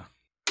 No.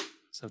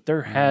 So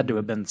there had to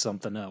have been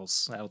something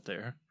else out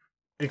there.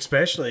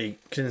 Especially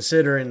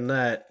considering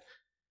that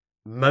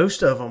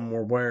most of them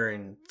were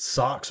wearing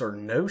socks or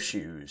no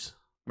shoes.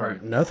 Or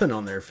Right. nothing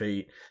on their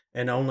feet.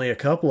 And only a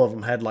couple of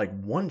them had like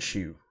one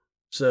shoe.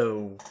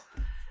 So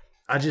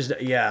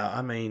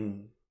I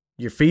mean,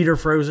 your feet are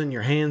frozen,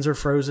 your hands are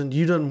frozen.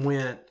 You done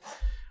went,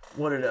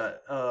 what did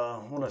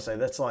I say?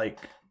 That's like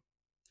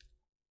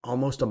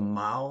almost a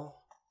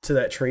mile to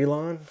that tree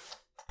line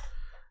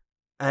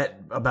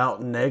at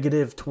about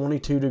negative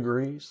 22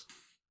 degrees.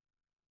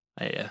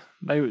 Yeah,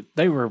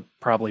 they were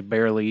probably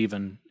barely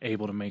even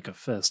able to make a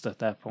fist at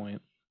that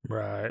point.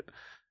 Right.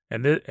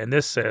 And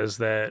this says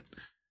that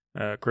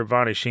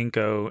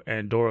Krivonishenko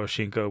and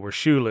Doroshenko were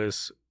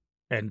shoeless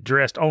and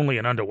dressed only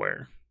in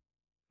underwear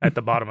at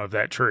the bottom of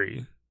that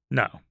tree.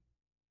 No.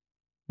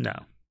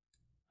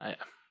 I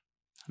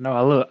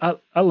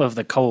love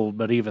the cold,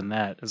 but even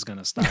that is going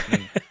to stop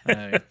me.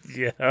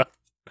 Yeah.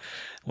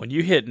 When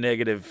you hit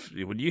negative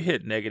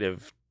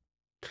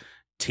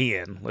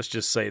 10, let's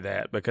just say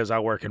that, because I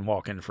work in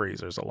walk-in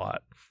freezers a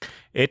lot.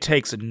 It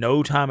takes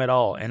no time at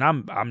all, and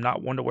I'm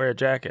not one to wear a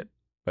jacket,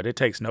 but it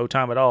takes no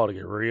time at all to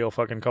get real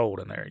fucking cold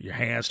in there. Your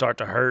hands start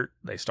to hurt.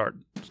 They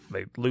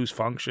lose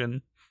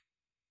function.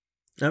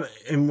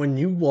 And when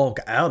you walk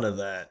out of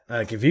that,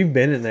 like if you've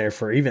been in there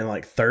for even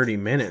like 30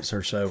 minutes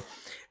or so,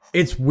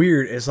 it's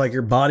weird. It's like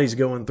your body's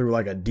going through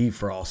like a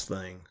defrost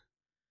thing,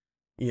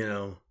 you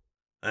know,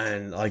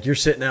 and like you're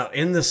sitting out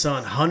in the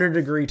sun,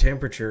 100-degree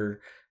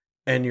temperature,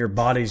 and your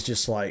body's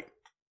just like,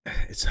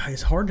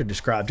 it's hard to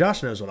describe.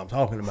 Josh knows what I'm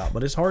talking about,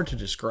 but it's hard to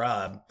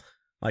describe.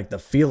 Like the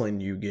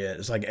feeling you get,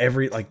 it's like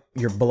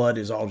your blood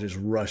is all just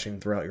rushing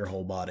throughout your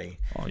whole body.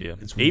 Oh yeah,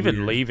 it's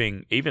even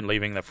weird.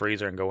 leaving the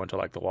freezer and going to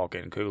like the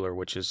walk-in cooler,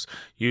 which is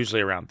usually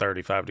around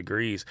 35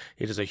 degrees.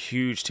 It is a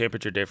huge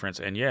temperature difference,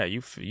 and yeah,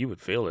 you would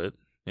feel it.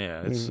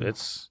 Yeah,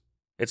 it's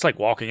like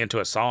walking into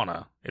a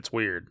sauna. It's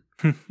weird.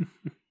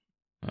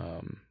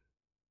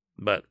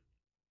 But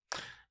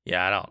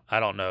yeah, I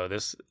don't know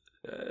this.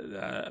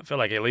 I feel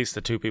like at least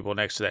the two people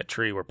next to that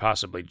tree were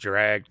possibly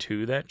dragged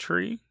to that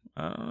tree.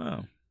 I don't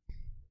know.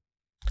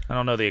 I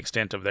don't know the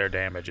extent of their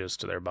damages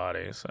to their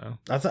body. So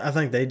I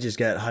think they just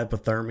got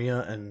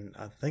hypothermia, and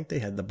I think they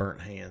had the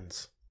burnt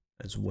hands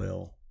as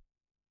well.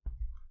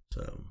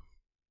 So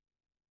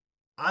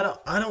I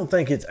don't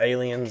think it's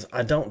aliens.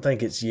 I don't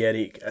think it's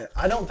Yeti.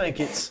 I don't think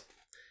it's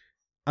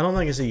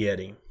a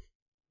Yeti.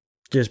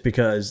 Just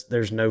because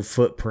there's no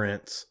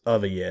footprints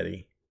of a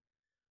Yeti.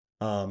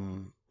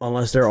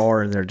 Unless there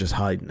are and they're just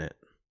hiding it.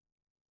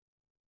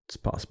 It's a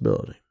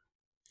possibility.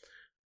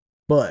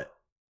 But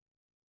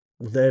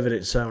with the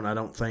evidence shown, I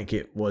don't think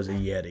it was a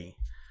Yeti.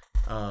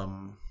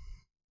 I'm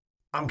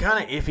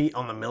kind of iffy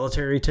on the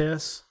military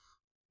tests,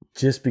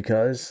 just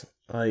because,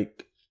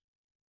 like,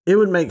 it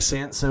would make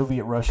sense.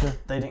 Soviet Russia,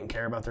 they didn't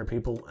care about their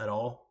people at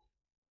all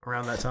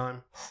around that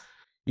time.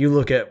 You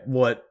look at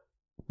what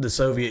the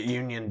Soviet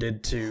Union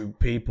did to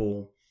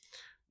people,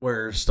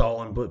 where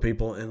Stalin put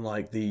people in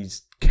like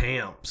these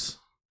camps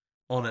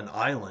on an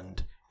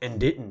island and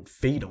didn't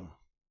feed them.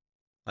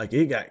 Like,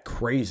 it got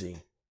crazy.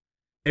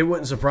 It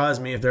wouldn't surprise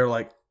me if they're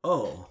like,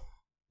 oh,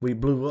 we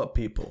blew up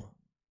people.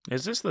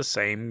 is this the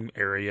same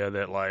area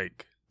that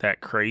like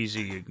that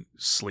crazy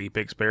sleep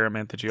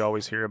experiment that you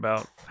always hear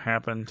about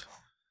happened?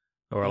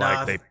 Or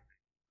Nah, like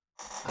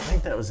I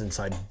think that was in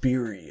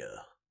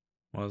Siberia.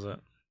 was it?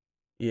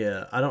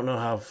 Yeah, I don't know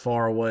how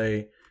far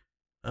away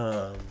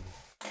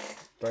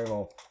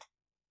Dyatlov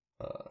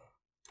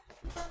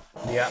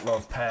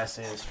Pass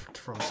is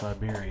from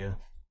Siberia.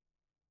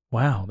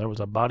 Wow, there was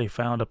a body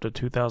found up to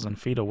 2,000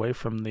 feet away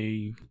from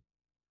the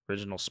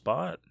original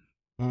spot.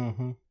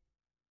 Mm-hmm.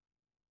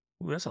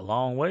 Ooh, that's a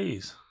long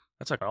ways.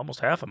 That's like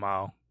almost half a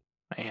mile.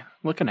 Man,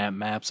 looking at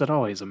maps, it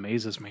always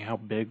amazes me how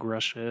big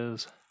Russia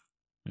is.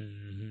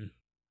 Mm-hmm.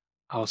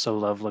 I also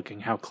love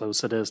looking how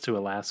close it is to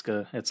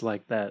Alaska. It's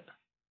like that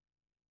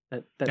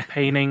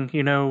painting,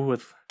 you know,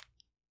 with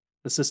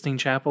the Sistine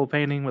Chapel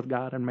painting with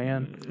God and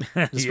man,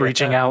 just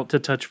reaching out to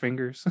touch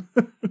fingers.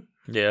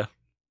 Yeah.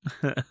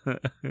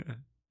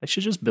 They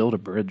should just build a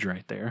bridge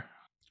right there.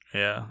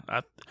 Yeah.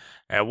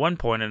 At one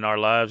point in our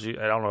lives, I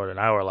don't know in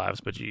our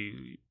lives, but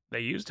they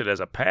used it as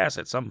a pass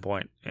at some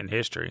point in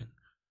history.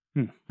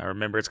 I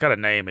remember it's got a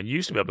name, and you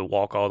used to be able to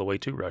walk all the way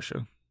to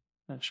Russia.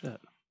 Oh,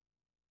 shit.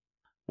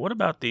 What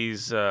about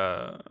these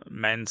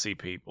Mansi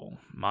people?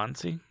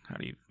 Mansi?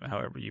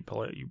 However you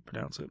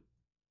pronounce it.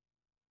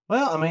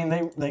 Well, I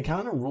mean, they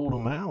kind of ruled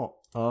them out.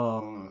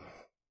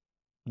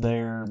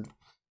 They're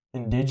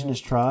indigenous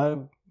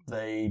tribe.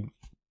 They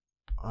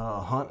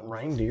hunt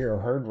reindeer or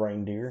herd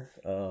reindeer.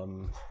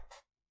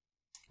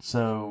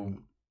 So,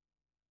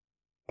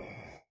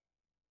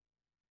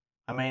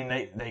 I mean,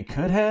 they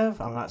could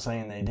have. I'm not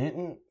saying they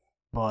didn't,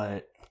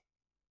 but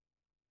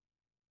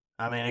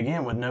I mean,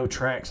 again, with no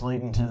tracks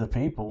leading to the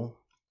people,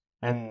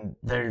 and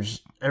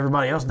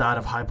everybody else died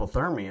of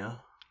hypothermia,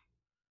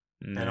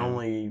 and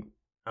only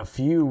a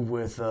few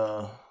with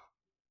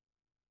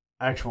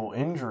actual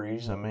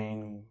injuries. I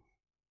mean,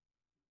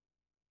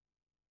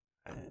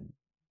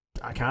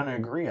 I kind of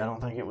agree. I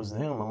don't think it was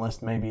them,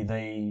 unless maybe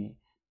they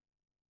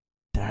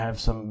have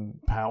some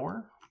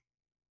power.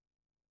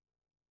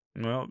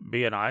 Well,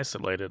 being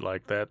isolated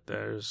like that,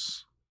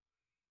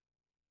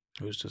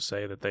 who's to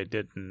say that they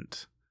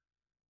didn't,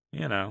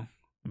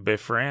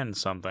 befriend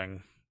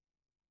something?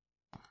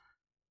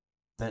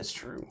 That's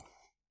true.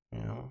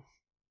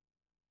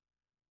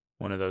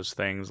 One of those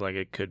things, like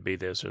it could be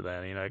this or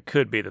that. It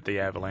could be that the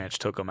avalanche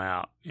took them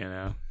out.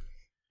 Yeah.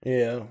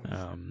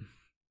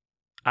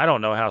 I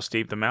don't know how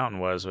steep the mountain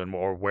was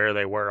or where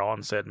they were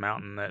on said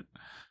mountain that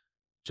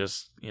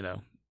just,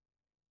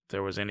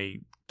 there was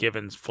any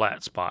given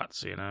flat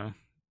spots, if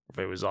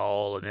it was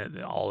all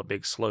a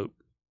big slope.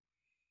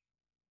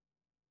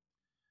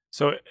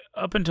 So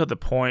up until the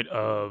point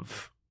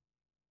of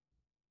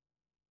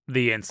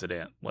the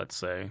incident, let's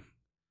say,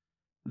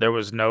 there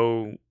was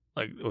no,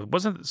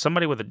 didn't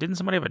somebody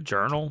have a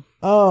journal?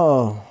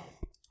 Oh,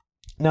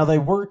 now they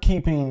were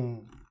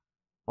keeping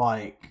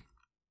a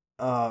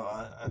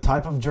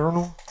type of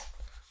journal.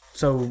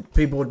 So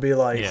people would be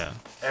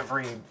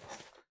every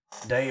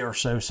day or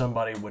so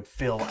somebody would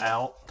fill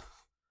out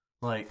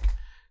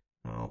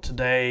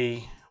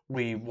today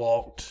we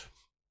walked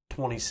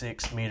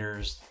 26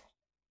 meters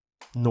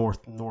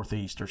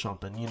northeast or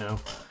something,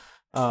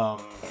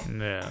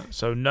 Yeah,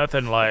 so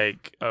nothing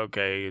like,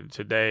 okay,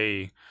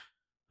 today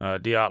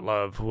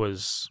Dyatlov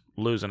was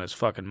losing his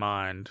fucking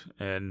mind,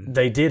 and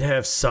they did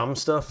have some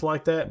stuff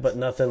like that, but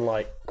nothing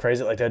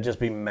crazy like that. Just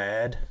be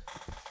mad,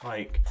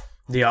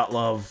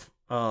 Dyatlov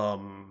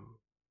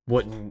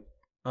wouldn't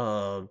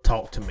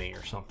talk to me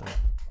or something.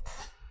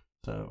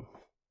 So,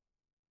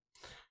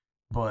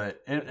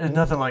 but it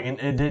nothing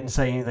it didn't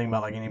say anything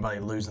about anybody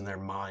losing their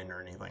mind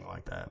or anything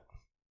like that,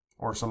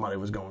 or somebody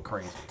was going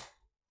crazy.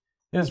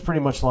 It was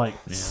pretty much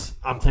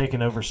I'm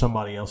taking over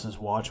somebody else's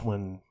watch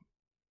when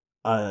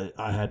I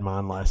had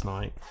mine last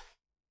night,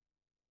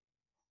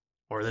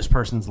 or this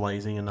person's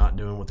lazy and not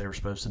doing what they were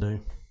supposed to do.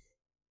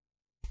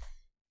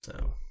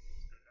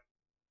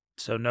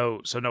 So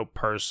no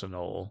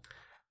personal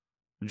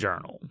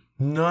journal.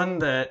 None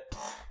that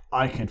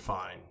I could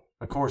find.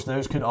 Of course,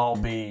 those could all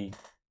be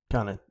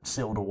kind of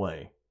sealed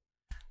away,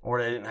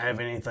 or they didn't have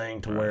anything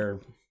to where,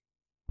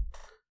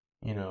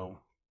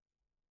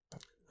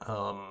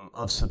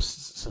 of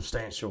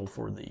substantial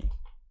for the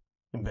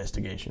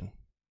investigation.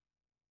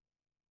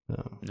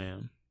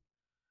 Yeah,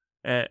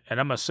 and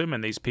I'm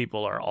assuming these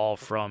people are all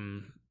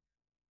from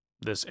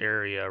this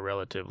area,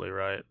 relatively,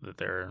 right? That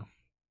they're.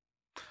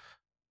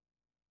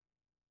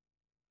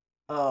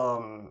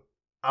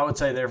 I would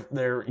say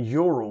they're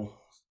Ural,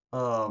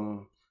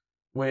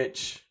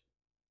 which.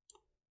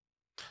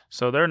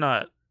 So they're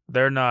not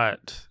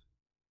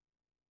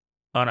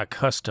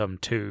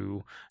unaccustomed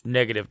to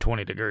negative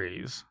 20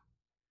 degrees.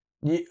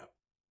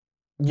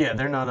 Yeah,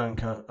 they're not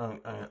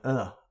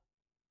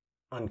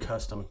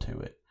unaccustomed to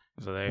it.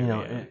 So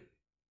they,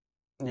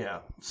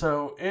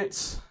 So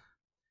it's,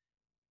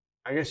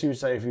 I guess you would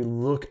say, if you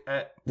look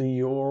at the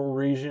Ural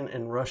region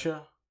in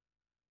Russia,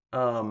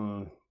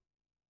 I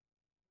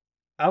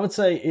would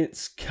say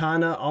it's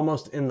kind of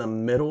almost in the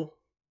middle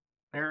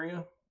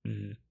area.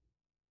 Mm-hmm.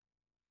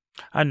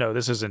 I know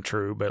this isn't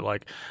true, but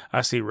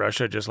I see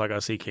Russia just like I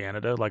see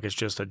Canada, it's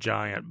just a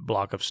giant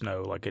block of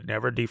snow. It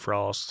never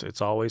defrosts.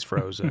 It's always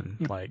frozen.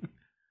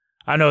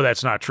 I know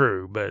that's not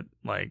true, but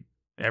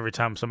every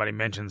time somebody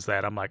mentions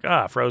that, I'm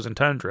frozen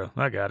tundra.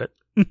 I got it.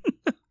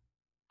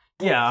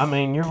 Yeah, I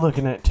mean, you're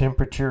looking at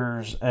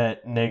temperatures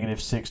at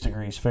 -6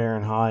 degrees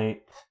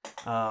Fahrenheit.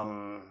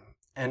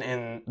 And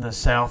in the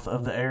south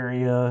of the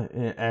area,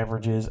 it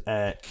averages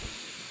at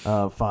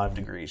 5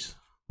 degrees.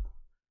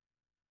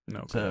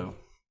 Okay. So,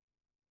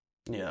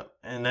 yeah,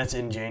 and that's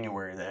in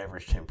January, the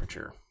average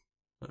temperature.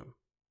 So.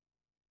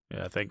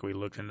 Yeah, I think we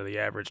looked into the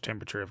average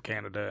temperature of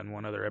Canada in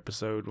one other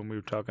episode when we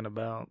were talking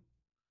about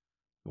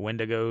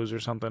Wendigos or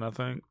something, I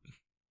think.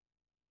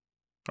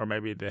 Or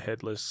maybe the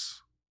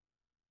headless.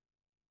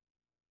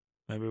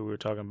 Maybe we were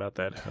talking about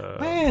that.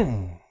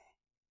 Man!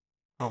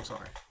 Oh, I'm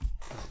sorry.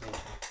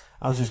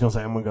 I was just going to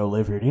say, I'm going to go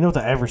live here. Do you know what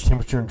the average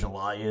temperature in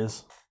July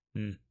is?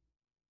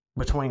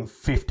 Between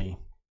 50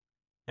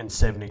 and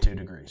 72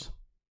 degrees.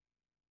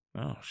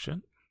 Oh,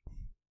 shit.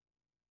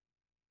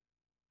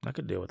 I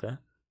could deal with that.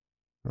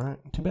 Right.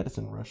 Too bad it's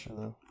in Russia,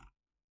 though.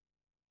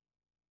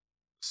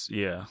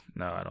 Yeah.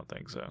 No, I don't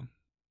think so.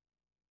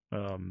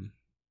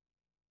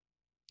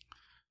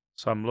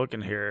 So I'm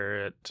looking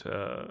here at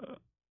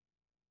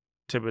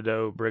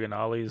Thibodeau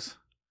Briganales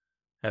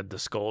had the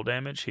skull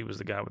damage. He was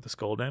the guy with the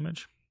skull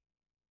damage.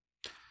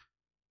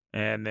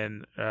 And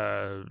then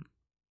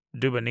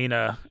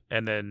Dubinina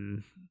and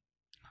then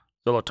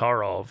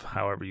Zolotarov,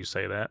 however you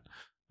say that.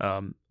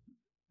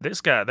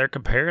 This guy, they're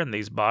comparing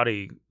these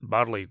bodily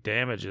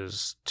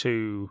damages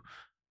to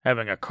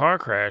having a car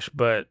crash,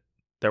 but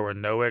there were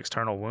no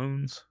external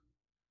wounds.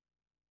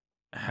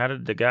 How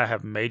did the guy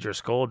have major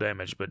skull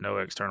damage but no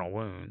external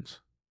wounds?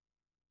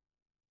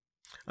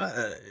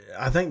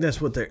 I think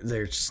that's what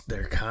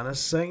they're kind of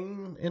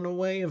saying in a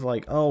way of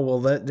like, oh well,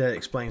 that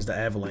explains the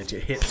avalanche.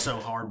 It hit so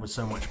hard with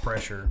so much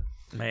pressure.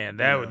 Man,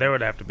 there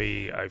would have to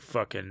be a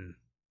fucking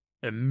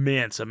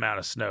immense amount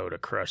of snow to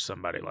crush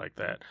somebody like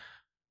that.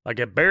 Like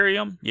at bury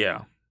them,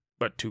 yeah,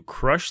 but to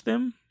crush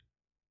them,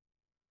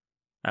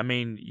 I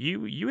mean,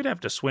 you would have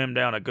to swim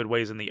down a good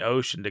ways in the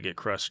ocean to get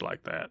crushed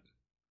like that.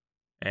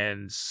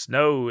 And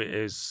snow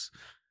is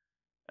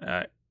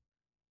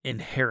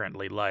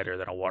inherently lighter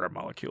than a water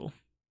molecule.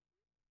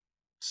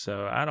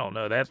 So I don't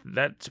know.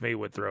 That to me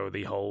would throw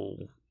the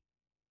whole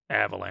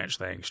avalanche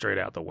thing straight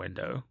out the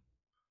window.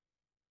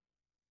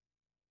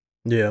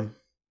 Yeah.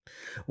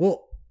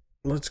 Well,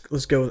 let's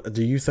go.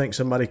 Do you think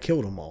somebody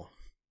killed them all?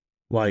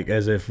 Like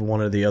as if one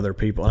of the other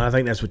people, and I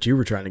think that's what you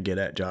were trying to get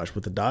at, Josh,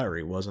 with the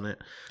diary, wasn't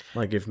it?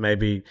 Like if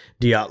maybe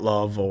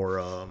Dyatlov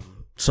or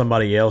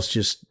somebody else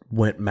just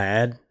went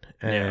mad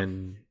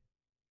and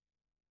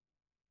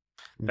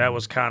that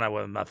was kind of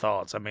one of my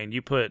thoughts. I mean,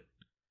 you put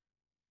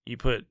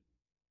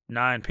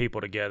 9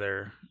 people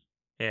together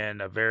in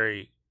a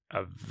very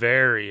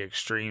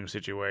extreme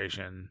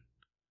situation.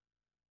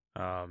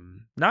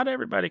 Not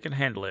everybody can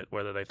handle it,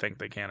 whether they think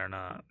they can or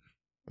not.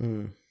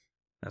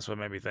 That's what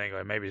made me think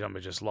like maybe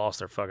somebody just lost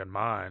their fucking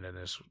mind and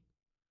is,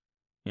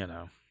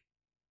 Yeah.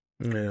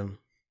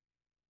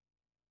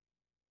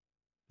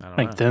 I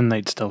think then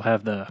they'd still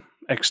have the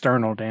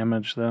external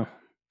damage, though.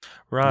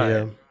 Right.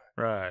 Yeah.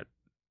 Right.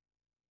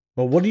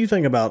 Well, what do you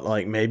think about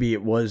like maybe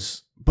it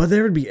was, but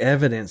there would be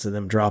evidence of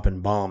them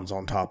dropping bombs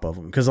on top of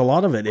them because a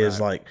lot of it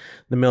is like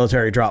the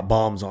military dropped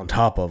bombs on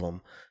top of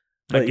them.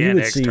 But again,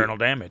 external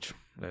damage.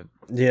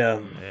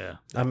 Yeah.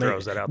 That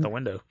throws that out the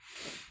window.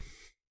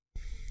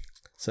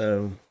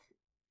 So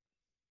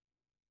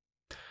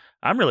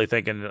I'm really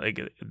thinking like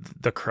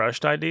the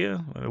crushed idea.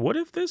 What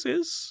if this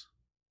is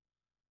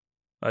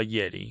a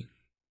Yeti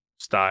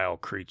style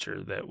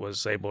creature that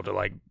was able to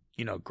like,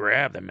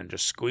 grab them and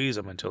just squeeze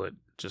them until it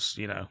just,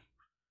 that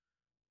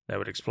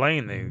would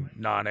explain the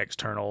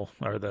non-external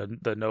or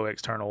the no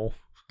external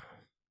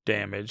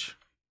damage,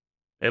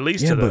 at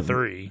least to the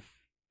 3.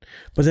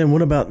 But then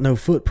what about no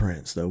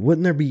footprints though?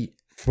 Wouldn't there be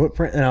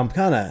footprint? And I'm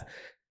kind of,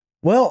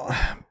 well,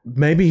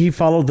 maybe he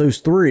followed those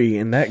 3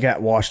 and that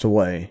got washed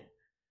away,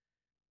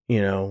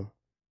 and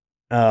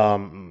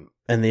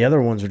the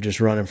other ones were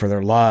just running for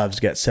their lives,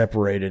 got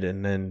separated,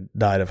 and then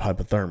died of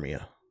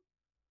hypothermia.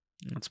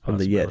 That's from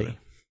the Yeti.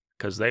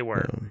 Because they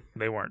weren't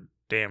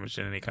damaged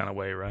in any kind of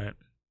way, right?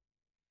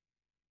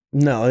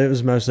 No, it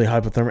was mostly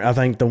hypothermia. I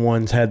think the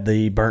ones had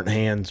the burnt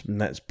hands,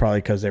 and that's probably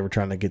because they were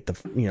trying to get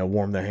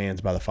warm their hands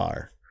by the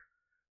fire.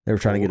 They were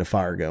trying to get a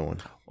fire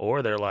going.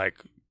 Or they're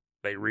like,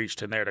 they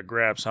reached in there to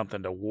grab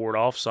something to ward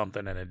off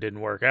something, and it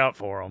didn't work out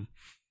for them.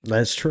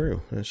 That's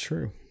true.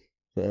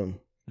 So,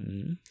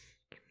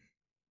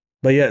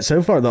 But yeah,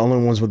 so far the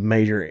only ones with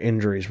major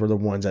injuries were the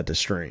ones at the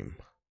stream.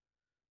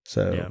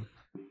 So,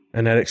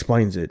 and that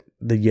explains it.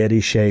 The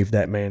Yeti shaved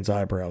that man's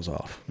eyebrows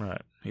off.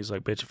 Right. He's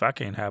like, bitch, if I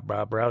can't have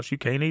eyebrows, you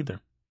can't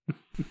either.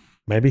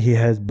 Maybe he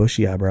has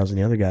bushy eyebrows and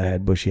the other guy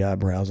had bushy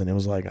eyebrows and it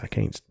was like, I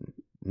can't,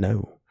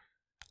 no.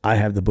 I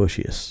have the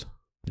bushiest.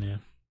 Yeah.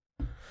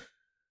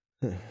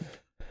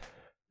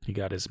 He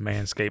got his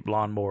Manscaped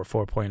Lawnmower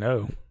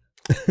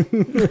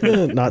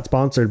 4.0. Not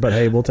sponsored, but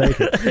hey, we'll take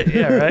it.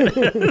 Yeah, right.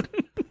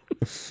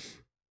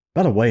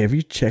 By the way, have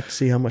you checked to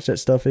see how much that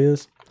stuff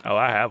is? Oh,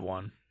 I have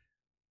one.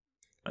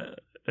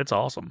 It's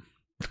awesome.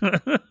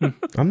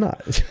 I'm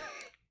not.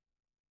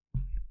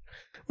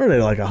 What are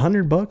they, like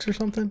 $100 or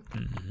something?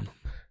 Mm-hmm.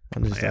 I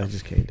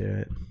just can't do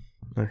it.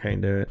 I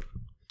can't do it.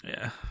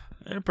 Yeah,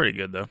 they're pretty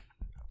good though.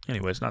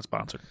 Anyway, it's not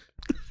sponsored.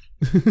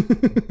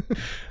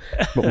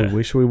 But we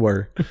wish we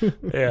were.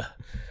 Yeah.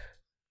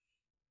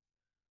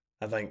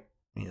 I think,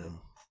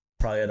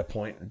 probably at a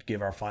point to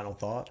give our final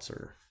thoughts,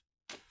 or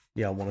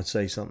I want to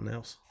say something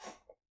else.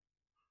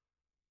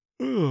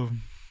 I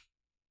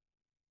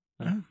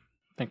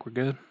think we're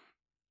good.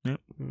 Yep.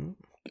 All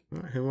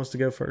right, who wants to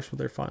go first with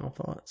their final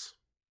thoughts?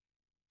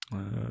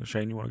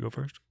 Shane, you want to go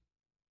first?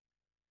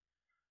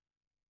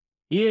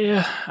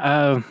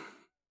 Yeah.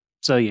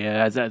 So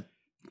yeah, that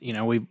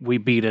we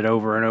beat it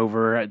over and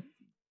over.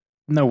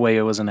 No way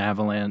it was an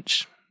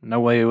avalanche. No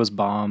way it was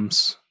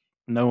bombs.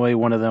 No way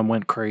one of them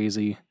went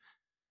crazy.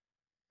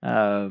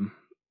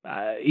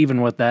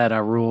 Even with that, I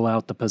rule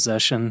out the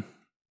possession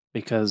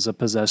because a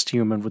possessed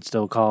human would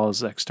still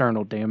cause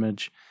external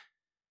damage.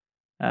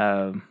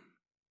 Not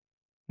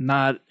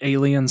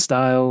alien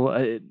style.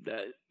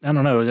 I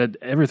don't know.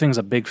 Everything's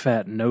a big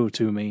fat no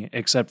to me,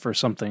 except for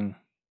something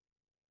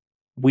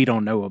we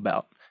don't know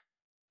about.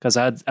 Because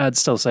I'd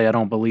still say I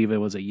don't believe it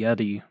was a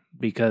Yeti,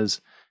 because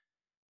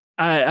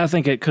I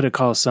think it could have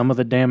caused some of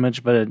the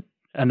damage, but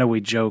I know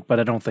we joke, but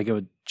I don't think it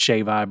would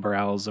shave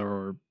eyebrows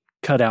or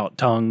cut out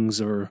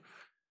tongues or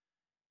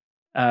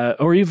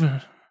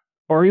even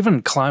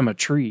climb a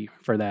tree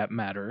for that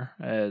matter.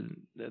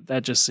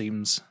 That just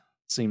seems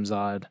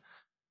odd.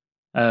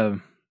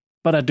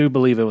 But I do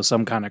believe it was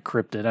some kind of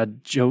cryptid. I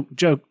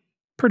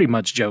pretty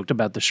much joked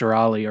about the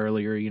Shirali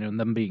earlier,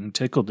 them being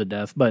tickled to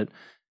death, but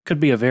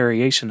could be a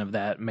variation of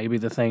that. Maybe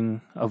the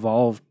thing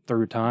evolved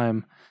through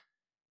time.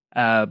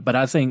 But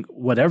I think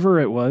whatever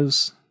it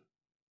was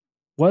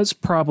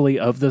probably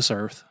of this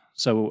Earth.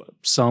 So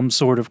some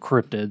sort of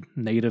cryptid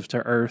native to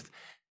Earth,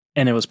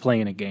 and it was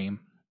playing a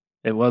game.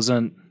 It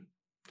wasn't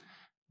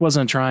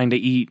trying to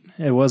eat.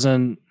 It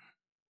wasn't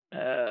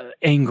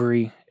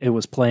angry. It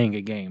was playing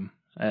a game.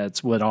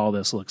 That's what all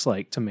this looks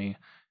like to me.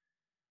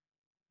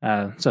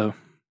 And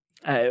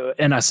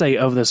I say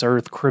of this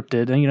Earth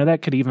cryptid, and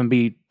that could even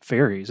be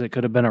fairies. It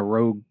could have been a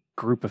rogue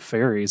group of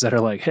fairies that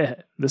are like,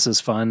 hey, this is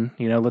fun.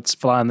 Let's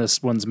fly in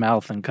this one's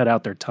mouth and cut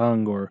out their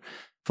tongue, or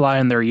fly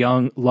in their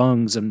young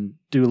lungs and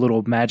do a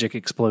little magic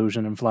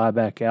explosion and fly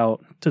back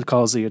out to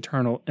cause the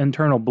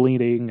internal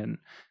bleeding and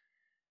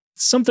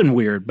something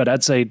weird. But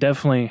I'd say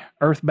definitely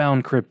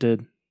earthbound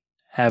cryptid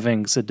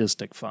having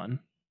sadistic fun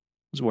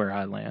is where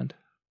I land.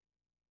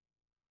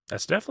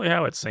 That's definitely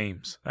how it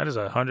seems. That is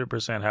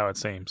 100% how it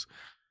seems,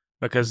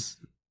 because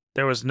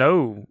there was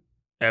no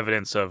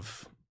evidence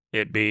of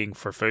it being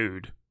for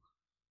food,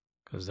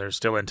 because they're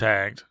still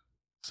intact.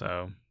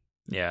 So,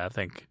 yeah, I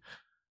think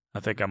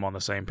I'm on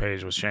the same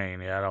page with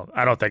Shane. Yeah,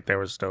 I don't think there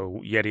was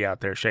no Yeti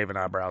out there shaving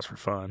eyebrows for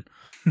fun.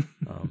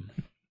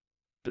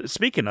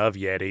 Speaking of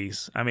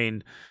Yetis, I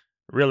mean,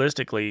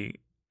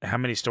 realistically, how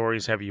many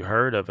stories have you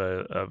heard of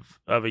a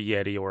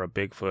Yeti or a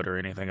Bigfoot or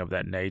anything of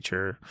that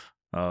nature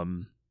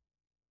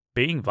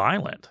being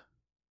violent?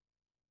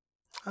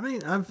 I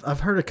mean,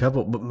 I've heard a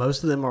couple, but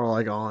most of them are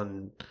like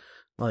on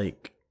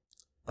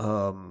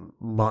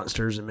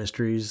Monsters and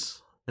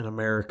Mysteries in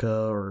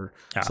America, or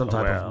some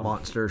type of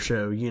monster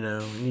show,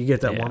 and you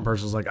get that one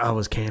person's like, I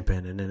was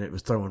camping and then it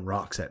was throwing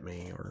rocks at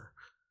me, or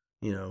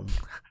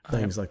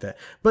things like that.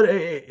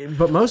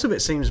 But most of it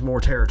seems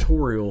more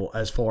territorial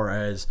as far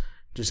as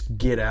just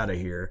get out of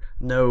here.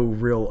 No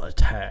real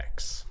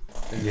attacks.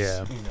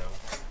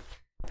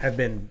 Have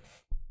been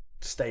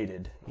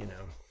stated,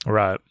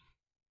 Right.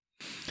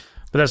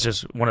 But that's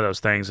just one of those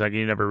things. Like,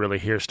 you never really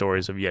hear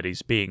stories of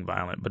Yetis being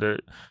violent,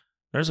 but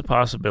there's a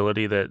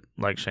possibility that,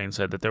 like Shane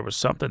said, that there was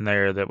something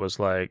there that was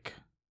like,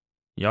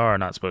 y'all are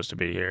not supposed to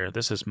be here.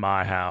 This is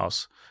my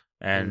house,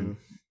 and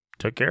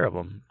took care of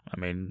them. I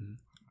mean,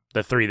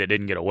 the three that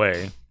didn't get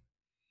away,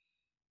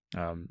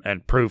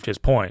 and proved his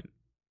point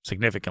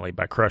significantly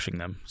by crushing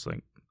them. It's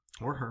like,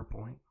 or her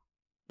point,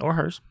 or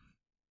hers.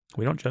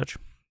 We don't judge.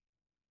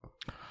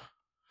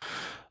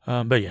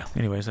 But yeah,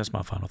 anyways, that's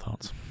my final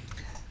thoughts.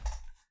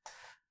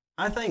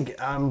 I think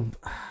I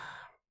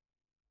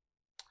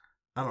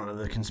don't know,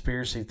 the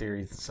conspiracy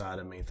theory side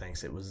of me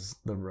thinks it was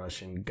the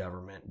Russian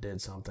government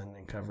did something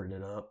and covered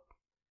it up.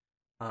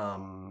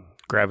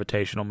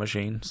 Gravitational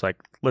machine. It's like,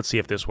 let's see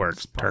if this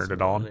works. Turn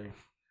it on.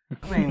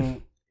 I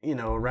mean,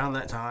 around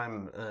that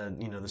time,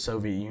 the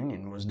Soviet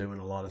Union was doing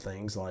a lot of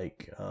things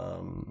like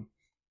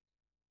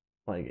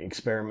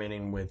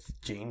experimenting with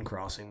gene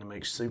crossing to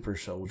make super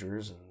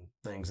soldiers and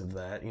things of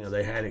that.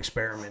 They had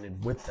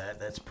experimented with that.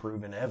 That's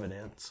proven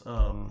evidence.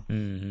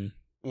 Trying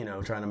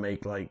to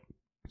make like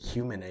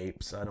human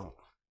apes. I don't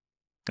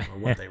know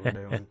what they were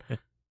doing.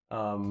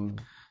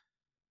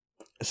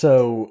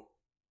 So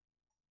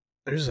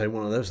I just say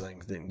one of those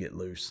things didn't get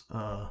loose.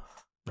 Right.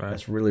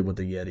 That's really what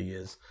the Yeti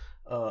is.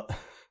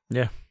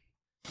 Yeah.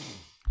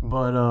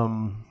 But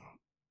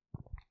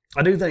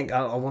I do think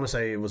I want to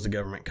say it was the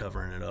government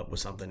covering it up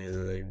with something.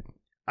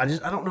 I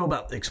don't know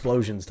about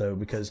explosions though,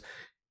 because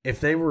if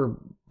they were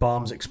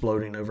bombs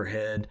exploding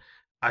overhead,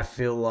 I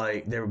feel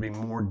like there would be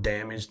more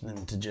damage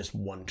than to just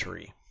one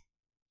tree.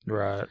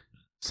 Right.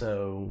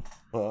 So,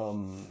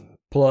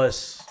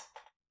 plus,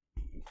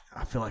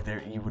 I feel like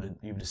you would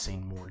have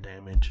seen more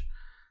damage.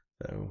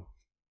 So,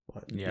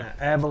 yeah.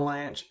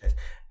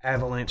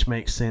 Avalanche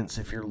makes sense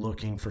if you're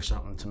looking for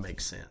something to make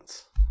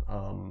sense.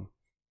 So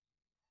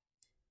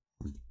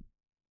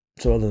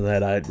other than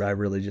that, I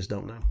really just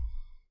don't know.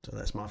 So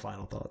that's my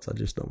final thoughts. I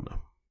just don't know.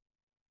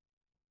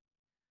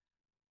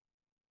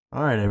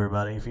 All right,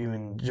 everybody. If you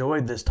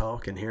enjoyed this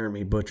talk and hearing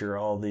me butcher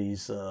all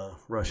these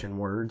Russian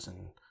words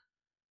and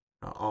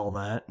all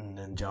that, and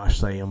then Josh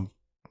say them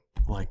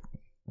like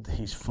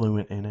he's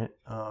fluent in it,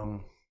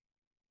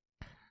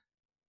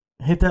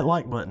 hit that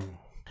like button,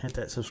 hit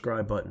that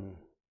subscribe button,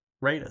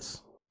 rate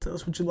us, tell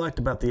us what you liked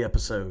about the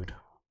episode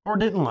or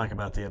didn't like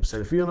about the episode.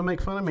 If you want to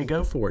make fun of me,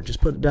 go for it.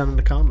 Just put it down in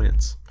the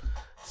comments.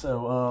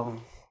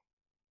 So,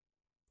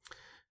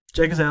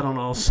 check us out on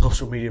all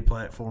social media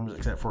platforms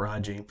except for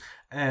IG.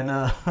 And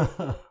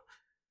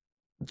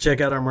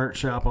check out our merch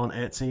shop on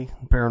Etsy,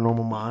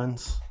 Paranormal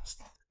Minds.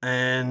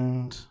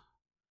 And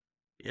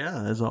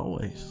yeah, as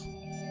always,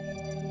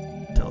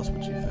 tell us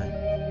what you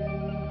think.